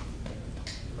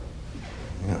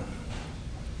 Yeah.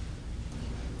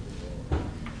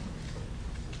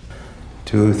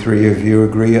 2 or 3 of you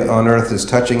agree on earth as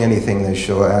touching anything they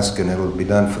shall ask, and it will be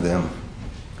done for them.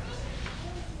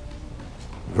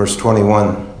 Verse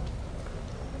 21.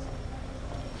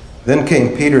 Then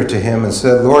came Peter to him and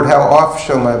said, Lord, how oft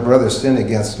shall my brother sin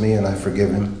against me, and I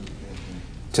forgive him?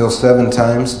 Till 7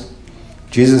 times?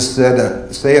 Jesus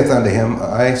saith unto him,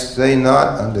 I say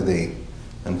not unto thee,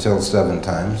 until 7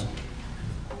 times.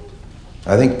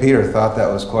 I think Peter thought that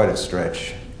was quite a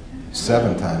stretch.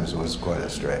 7 times was quite a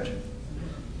stretch.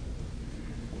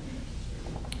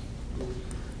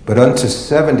 But unto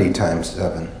 70 times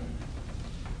 7.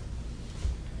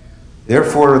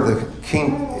 Therefore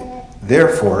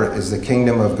is the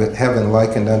kingdom of heaven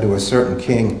likened unto a certain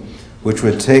king, which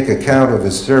would take account of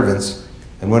his servants.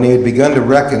 And when he had begun to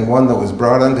reckon, one that was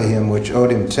brought unto him, which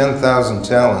owed him 10,000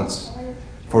 talents,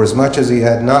 for as much as he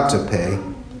had not to pay,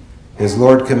 his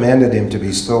Lord commanded him to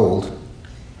be sold,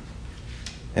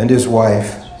 and his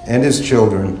wife, and his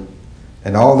children,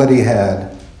 and all that he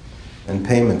had, and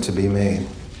payment to be made.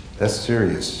 That's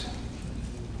serious.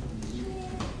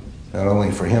 Not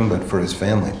only for him, but for his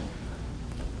family.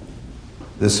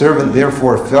 The servant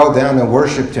therefore fell down and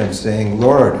worshipped him, saying,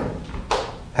 Lord,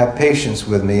 have patience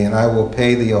with me, and I will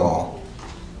pay thee all.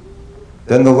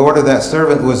 Then the Lord of that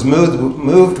servant was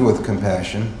moved with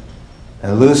compassion,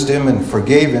 and loosed him and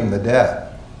forgave him the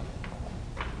debt.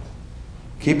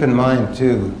 Keep in mind,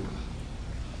 too,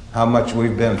 how much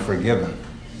we've been forgiven.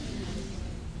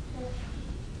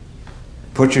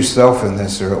 Put yourself in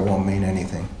this, or it won't mean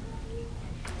anything.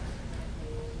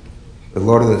 The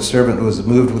Lord of the servant was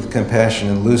moved with compassion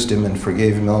and loosed him and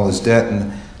forgave him all his debt.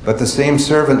 But the same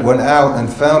servant went out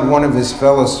and found one of his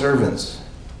fellow servants,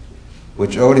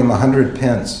 which owed him 100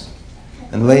 pence,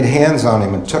 and laid hands on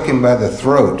him and took him by the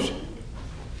throat.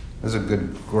 There's a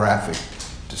good graphic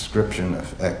description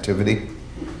of activity.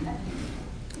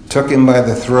 Took him by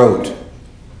the throat,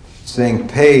 saying,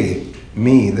 Pay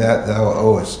me that thou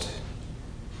owest.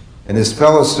 And his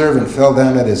fellow servant fell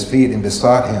down at his feet and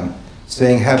besought him,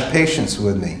 saying, Have patience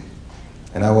with me,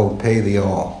 and I will pay thee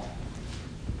all.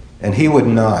 And he would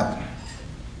not,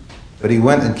 but he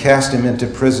went and cast him into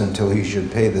prison till he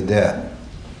should pay the debt.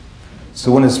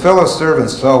 So when his fellow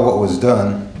servants saw what was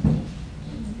done,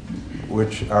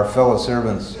 which our fellow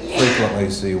servants frequently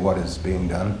see what is being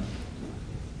done,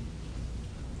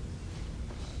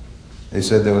 they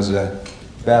said there was a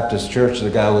Baptist church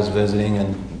the guy was visiting,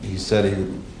 and he said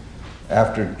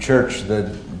after church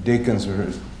the deacons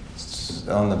were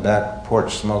on the back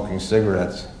porch smoking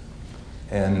cigarettes,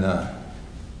 and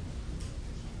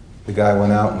the guy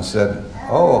went out and said,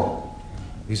 Oh,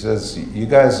 he says, you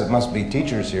guys must be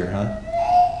teachers here, huh?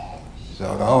 He said,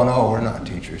 Oh, no, we're not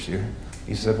teachers here.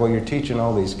 He said, Well, you're teaching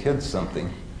all these kids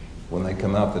something when they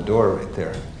come out the door right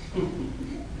there.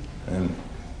 And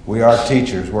we are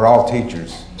teachers. We're all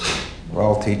teachers. We're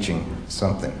all teaching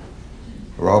something.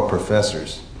 We're all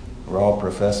professors. We're all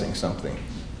professing something.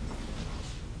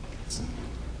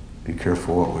 Be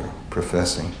careful what we're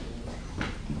professing.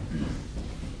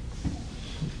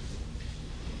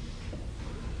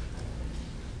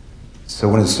 So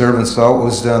when his servants saw what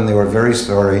was done, they were very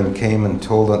sorry, and came and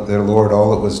told their Lord all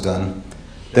that was done.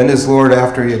 Then his Lord,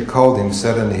 after he had called him,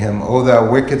 said unto him, O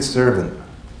thou wicked servant,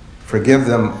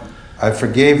 I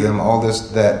forgave them all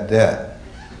that debt,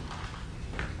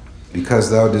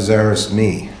 because thou desirest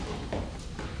me.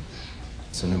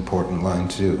 It's an important line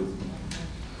too.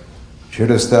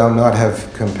 Shouldest thou not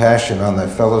have compassion on thy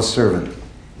fellow servant,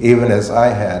 even as I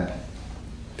had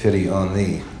pity on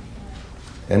thee.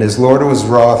 And his Lord was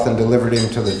wroth and delivered him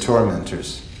to the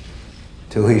tormentors,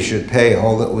 till he should pay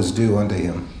all that was due unto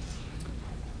him.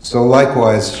 So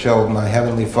likewise shall my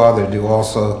heavenly Father do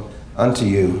also unto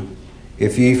you,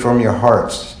 if ye from your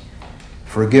hearts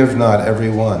forgive not every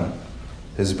one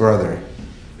his brother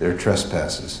their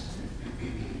trespasses.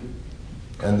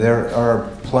 And there are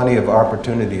plenty of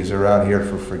opportunities around here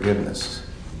for forgiveness.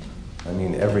 I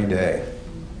mean, every day.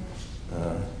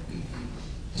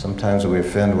 Sometimes we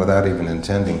offend without even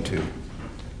intending to.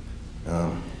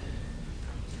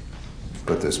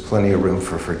 But there's plenty of room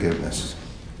for forgiveness.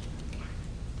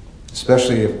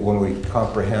 Especially when we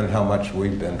comprehend how much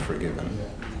we've been forgiven.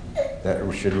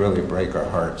 That should really break our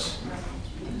hearts.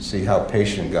 See how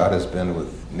patient God has been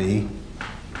with me.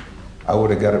 I would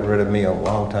have got rid of me a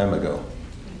long time ago.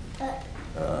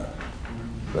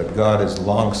 But God is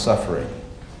long-suffering,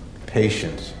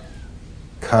 patient,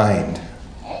 kind.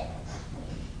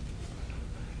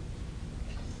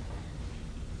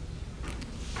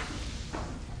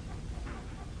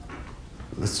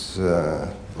 Let's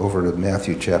over to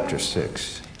Matthew chapter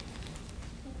 6.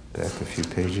 Back a few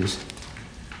pages.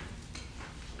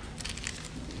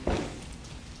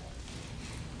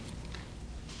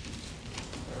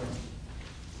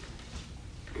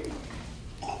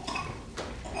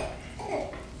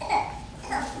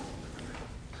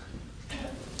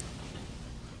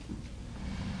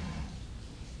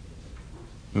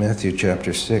 Matthew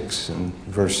chapter 6 and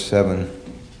verse 7.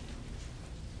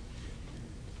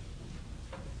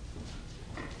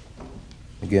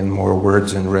 Again, more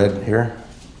words in red here.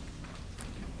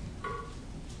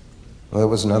 Well, that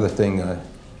was another thing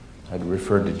I'd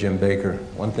referred to Jim Baker.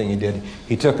 One thing he did,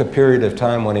 he took a period of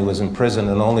time when he was in prison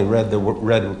and only read the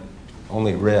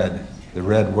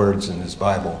red words in his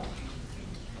Bible.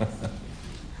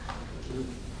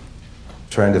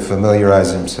 Trying to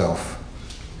familiarize himself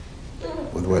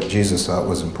with what Jesus thought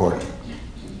was important.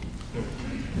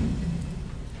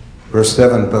 Verse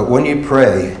 7, but when you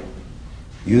pray,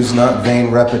 use not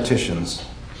vain repetitions,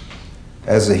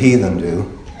 as the heathen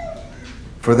do,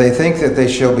 for they think that they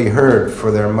shall be heard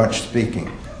for their much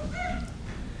speaking.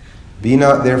 Be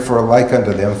not therefore like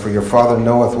unto them, for your Father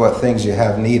knoweth what things you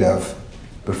have need of,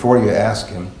 before you ask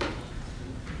him.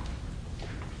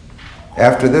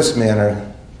 After this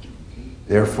manner,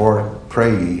 therefore,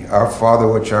 pray ye, Our Father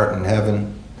which art in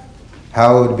heaven,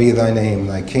 hallowed be thy name.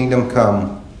 Thy kingdom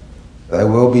come, thy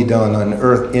will be done on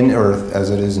earth, in earth as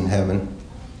it is in heaven.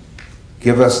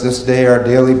 Give us this day our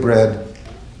daily bread,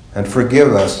 and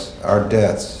forgive us our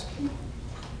debts,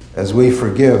 as we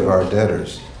forgive our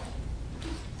debtors.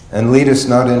 And lead us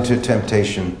not into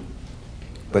temptation,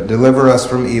 but deliver us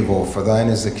from evil. For thine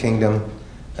is the kingdom,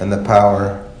 and the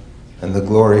power, and the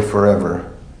glory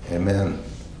forever. Amen.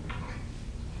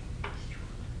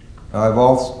 Now, I've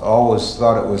always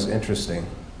thought it was interesting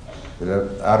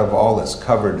that out of all that's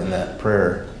covered in that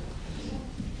prayer,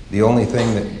 the only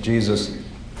thing that Jesus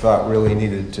thought really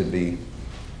needed to be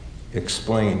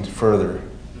explained further,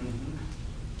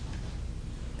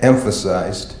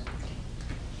 emphasized,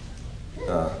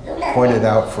 pointed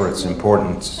out for its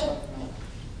importance,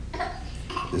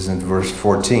 is in verse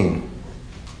 14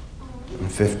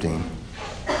 and 15.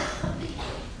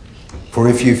 For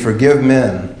if you forgive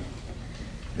men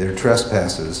their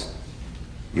trespasses,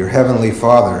 your heavenly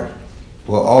Father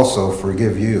will also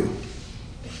forgive you.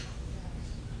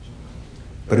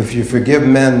 But if you forgive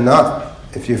not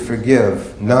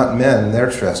men their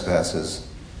trespasses,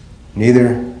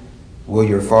 neither will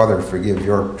your Father forgive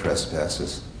your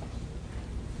trespasses.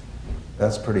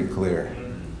 That's pretty clear.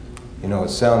 You know, it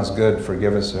sounds good,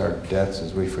 forgive us our debts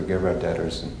as we forgive our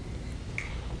debtors.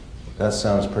 That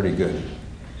sounds pretty good.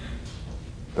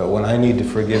 But when I need to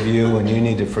forgive you and you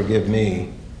need to forgive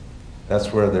me,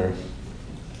 that's where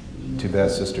too bad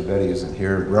Sister Betty isn't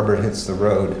here, rubber hits the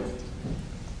road.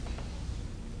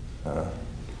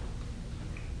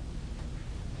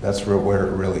 That's where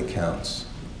it really counts,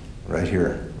 right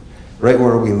here. Right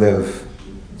where we live.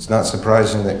 It's not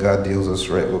surprising that God deals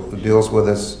with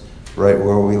us right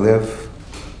where we live.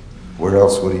 Where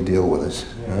else would he deal with us?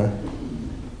 Huh?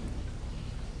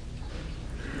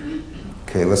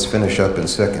 Okay, let's finish up in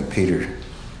 2 Peter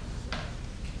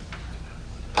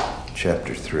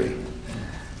chapter 3.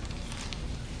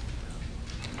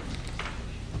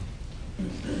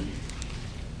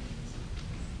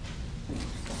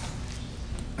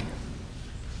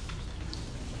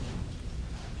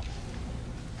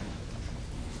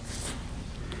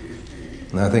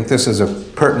 And I think this is a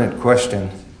pertinent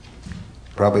question,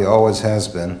 probably always has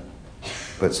been,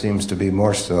 but seems to be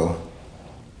more so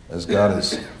as God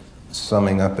is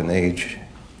summing up an age.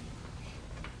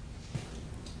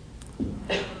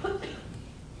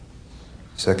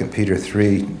 2 Peter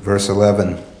 3, verse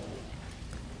 11.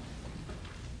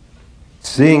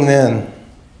 Seeing then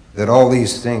that all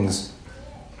these things,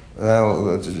 well,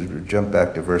 let's jump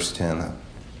back to verse 10. I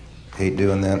hate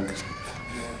doing that in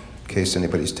case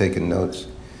anybody's taking notes.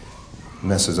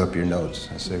 Messes up your notes.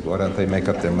 I say, why don't they make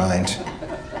up their mind?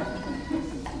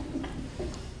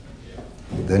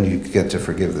 Then you get to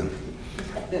forgive them.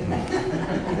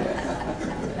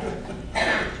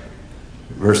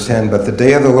 Verse 10, but the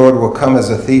day of the Lord will come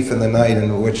as a thief in the night,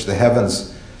 in which the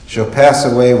heavens shall pass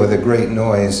away with a great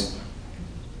noise,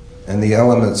 and the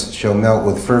elements shall melt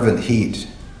with fervent heat.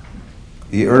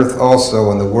 The earth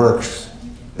also and the works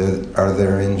that are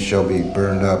therein shall be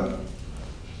burned up.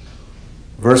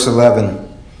 Verse 11,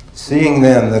 seeing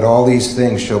then that all these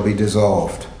things shall be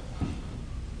dissolved.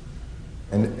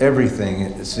 And everything,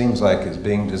 it seems like, is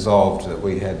being dissolved that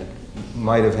we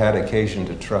might have had occasion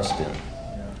to trust in.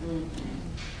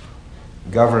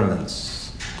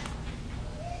 Governments,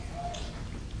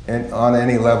 and on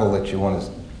any level that you want to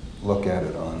look at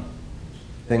it on,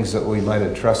 things that we might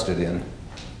have trusted in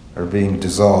are being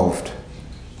dissolved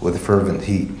with fervent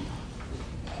heat.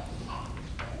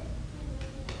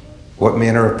 What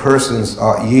manner of persons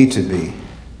ought ye to be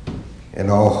in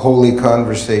all holy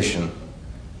conversation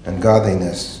and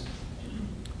godliness?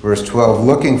 Verse 12,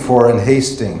 looking for and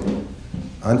hasting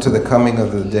unto the coming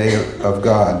of the day of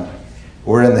God,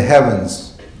 wherein the heavens,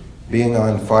 being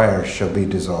on fire, shall be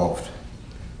dissolved,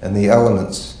 and the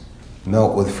elements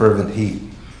melt with fervent heat.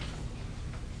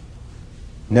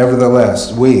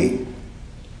 Nevertheless, we,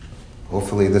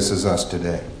 hopefully this is us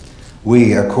today,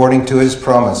 we, according to his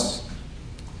promise,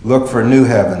 look for new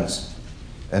heavens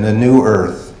and a new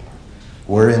earth,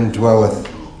 wherein dwelleth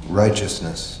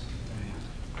righteousness.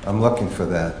 I'm looking for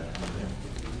that.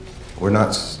 We're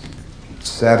not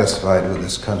satisfied with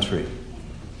this country.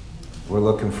 We're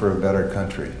looking for a better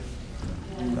country.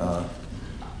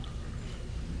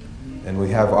 And we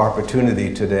have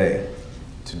opportunity today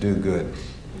to do good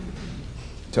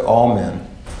to all men,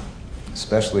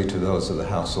 especially to those of the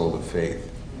household of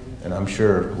faith. And I'm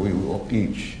sure we will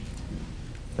each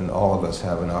and all of us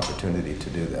have an opportunity to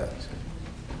do that.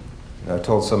 And I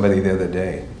told somebody the other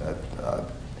day that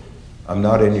I'm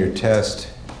not in your test,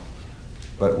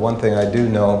 but one thing I do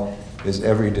know is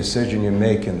every decision you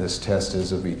make in this test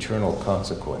is of eternal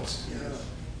consequence.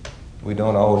 We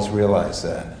don't always realize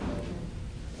that.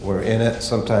 We're in it.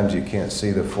 Sometimes you can't see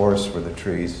the forest for the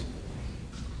trees.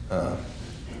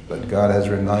 But God has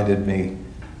reminded me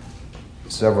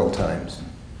several times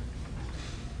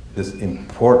this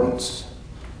importance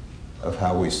of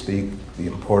how we speak, the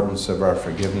importance of our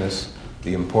forgiveness,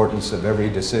 the importance of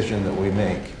every decision that we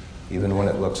make, even when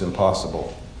it looks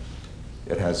impossible.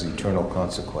 It has eternal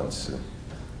consequence.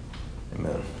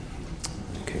 Amen.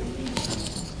 Okay.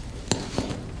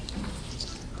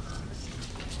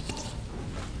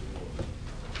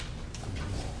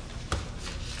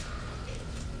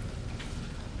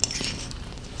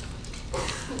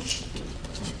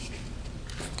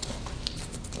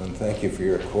 And thank you for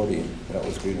your accordion. That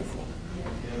was beautiful.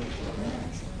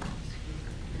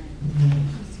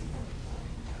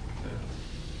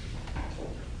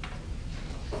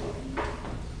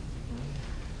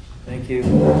 Thank you,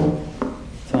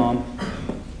 Tom.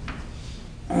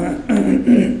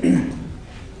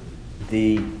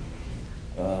 We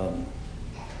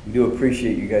do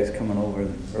appreciate you guys coming over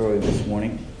early this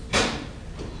morning.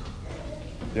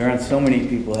 There aren't so many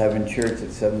people having church at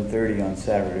 7:30 on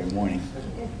Saturday morning,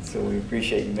 so we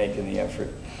appreciate you making the effort.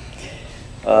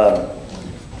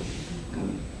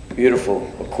 Beautiful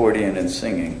accordion and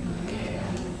singing.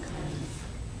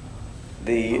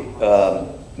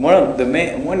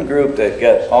 One group that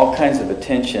got all kinds of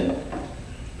attention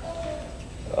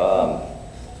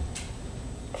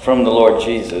from the Lord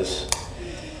Jesus,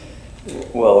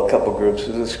 well, a couple groups,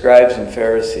 was the scribes and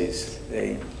Pharisees.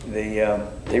 They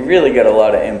really got a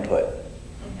lot of input.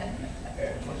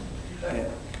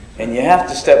 And you have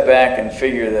to step back and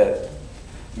figure that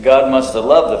God must have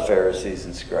loved the Pharisees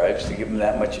and scribes to give them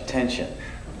that much attention.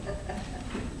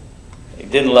 He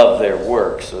didn't love their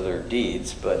works or their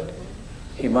deeds, but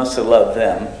he must have loved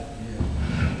them.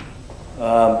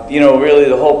 Really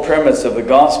the whole premise of the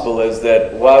gospel is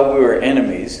that while we were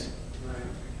enemies,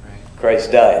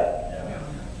 Christ died.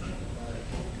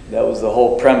 That was the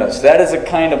whole premise. That is a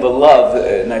kind of a love,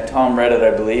 and Tom read it, I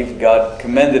believe. God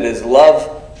commended his love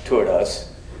toward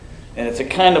us, and it's a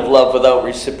kind of love without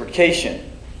reciprocation.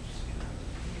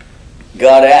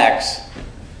 God acts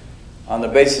on the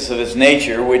basis of his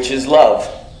nature, which is love,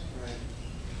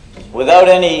 without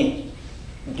any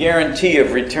guarantee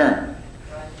of return.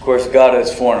 Of course, God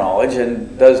has foreknowledge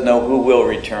and does know who will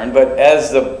return, but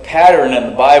as the pattern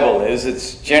in the Bible is,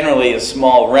 it's generally a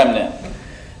small remnant.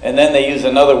 And then they use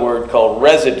another word called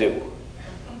residue.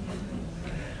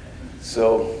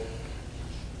 So,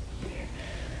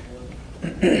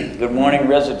 good morning,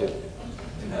 residue.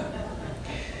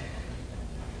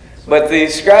 But the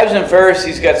scribes and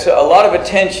Pharisees got a lot of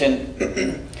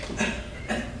attention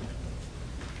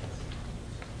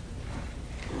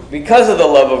because of the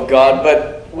love of God,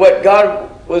 but what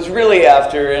God was really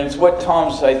after, and it's what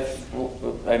Tom's, I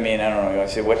don't know, I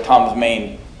say what Tom's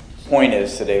main point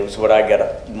is today, was what I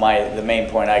got, the main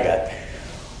point I got,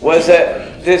 was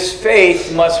that this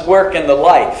faith must work in the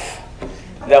life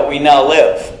that we now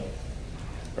live,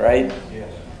 right?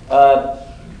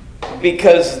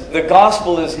 Because the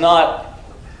gospel is not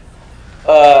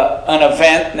an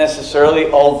event necessarily,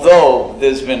 although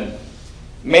there's been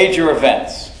major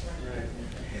events.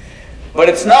 But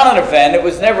it's not an event. It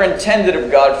was never intended of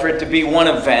God for it to be one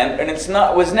event, and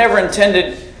was never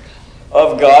intended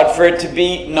of God for it to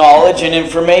be knowledge and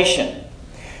information.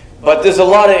 But there's a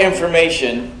lot of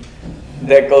information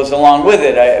that goes along with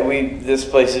it. This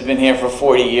place has been here for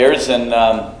 40 years, and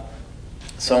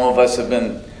some of us have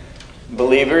been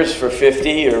believers for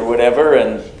 50 or whatever,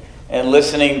 and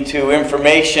listening to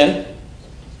information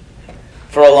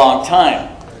for a long time.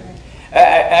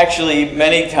 Actually,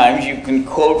 many times you can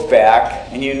quote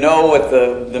back, and you know what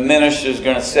the minister's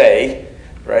going to say,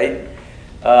 right?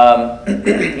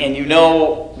 And you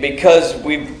know because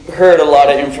we've heard a lot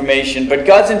of information. But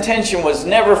God's intention was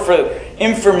never for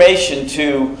information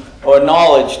or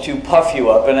knowledge to puff you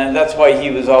up. And that's why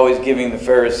he was always giving the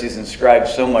Pharisees and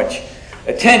scribes so much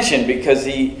attention, because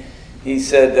he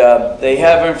said they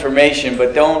have information,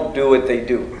 but don't do what they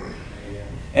do.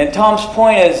 And Tom's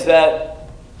point is that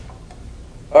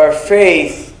our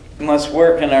faith must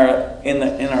work in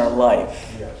our life.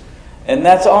 And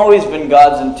that's always been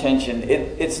God's intention.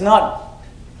 It's not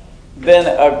been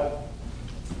a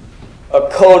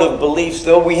code of beliefs,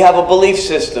 though we have a belief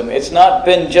system. It's not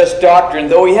been just doctrine,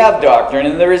 though we have doctrine,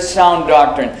 and there is sound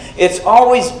doctrine. It's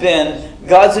always been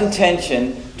God's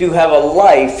intention to have a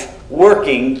life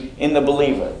working in the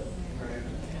believer.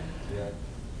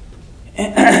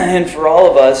 And for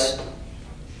all of us,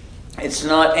 it's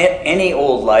not any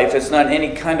old life. It's not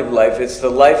any kind of life. It's the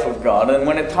life of God. And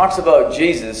when it talks about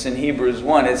Jesus in Hebrews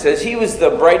 1, it says he was the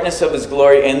brightness of his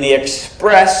glory and the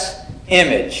express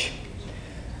image.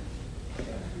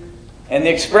 And the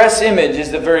express image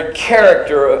is the very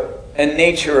character and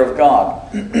nature of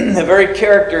God. The very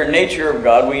character and nature of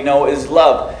God we know is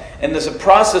love. And there's a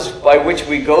process by which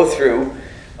we go through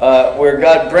where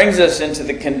God brings us into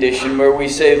the condition where we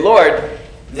say, Lord,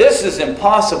 this is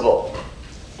impossible.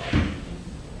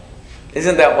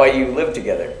 Isn't that why you live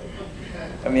together?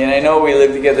 I mean, I know we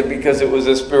live together because it was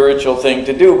a spiritual thing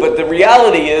to do, but the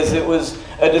reality is it was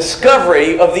a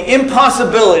discovery of the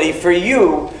impossibility for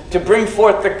you to bring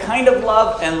forth the kind of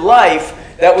love and life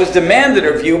that was demanded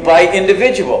of you by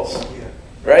individuals.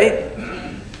 Right?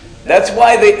 That's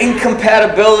why the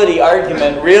incompatibility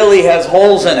argument really has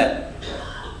holes in it.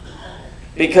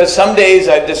 Because some days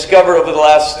I've discovered over the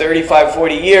last 35,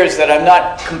 40 years that I'm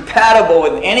not compatible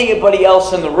with anybody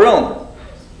else in the room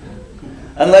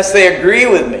unless they agree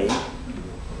with me.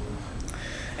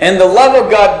 And the love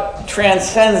of God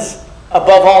transcends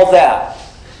above all that.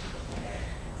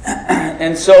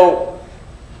 And so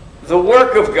the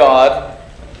work of God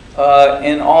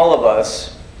in all of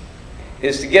us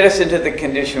is to get us into the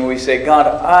condition where we say, God,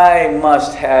 I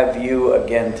must have you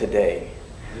again today.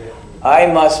 I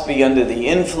must be under the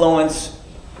influence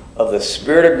of the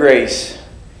Spirit of grace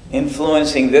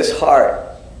influencing this heart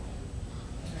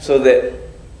so that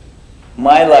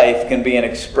my life can be an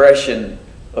expression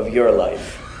of your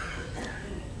life.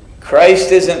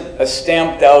 Christ isn't a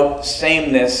stamped out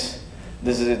sameness.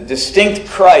 There's a distinct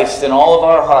Christ in all of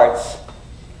our hearts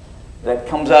that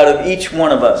comes out of each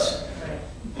one of us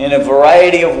in a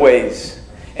variety of ways.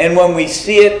 And when we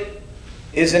see it,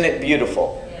 isn't it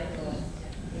beautiful?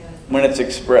 When it's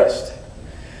expressed.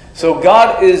 So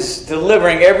God is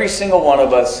delivering every single one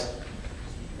of us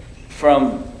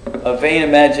from a vain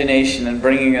imagination and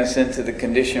bringing us into the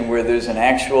condition where there's an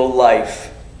actual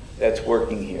life that's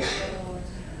working here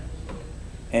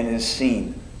and is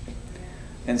seen.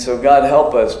 And so God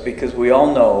help us, because we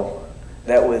all know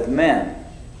that with men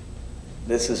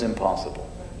this is impossible.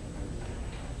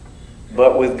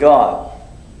 But with God,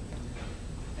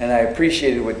 and I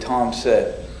appreciated what Tom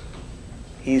said,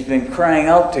 he's been crying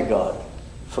out to God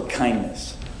for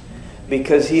kindness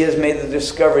because he has made the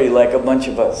discovery, like a bunch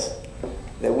of us,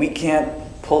 that we can't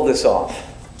pull this off.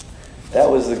 That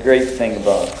was the great thing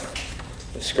about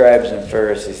the scribes and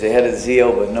Pharisees. They had a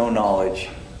zeal but no knowledge.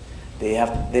 They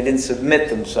didn't submit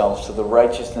themselves to the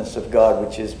righteousness of God,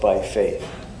 which is by faith.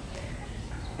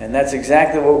 And that's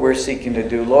exactly what we're seeking to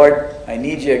do. Lord, I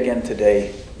need you again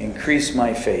today. Increase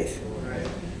my faith.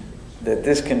 That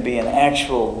this can be an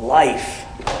actual life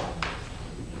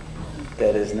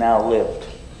that is now lived.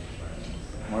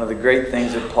 One of the great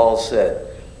things that Paul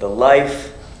said, the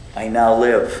life I now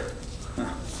live.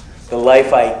 The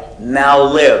life I now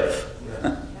live.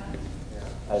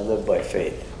 I live by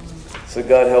faith. So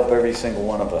God help every single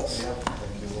one of us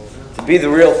to be the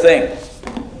real thing.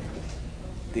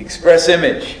 The express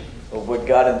image of what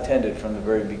God intended from the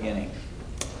very beginning.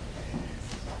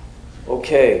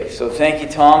 Okay, so thank you,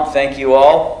 Tom. Thank you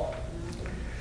all.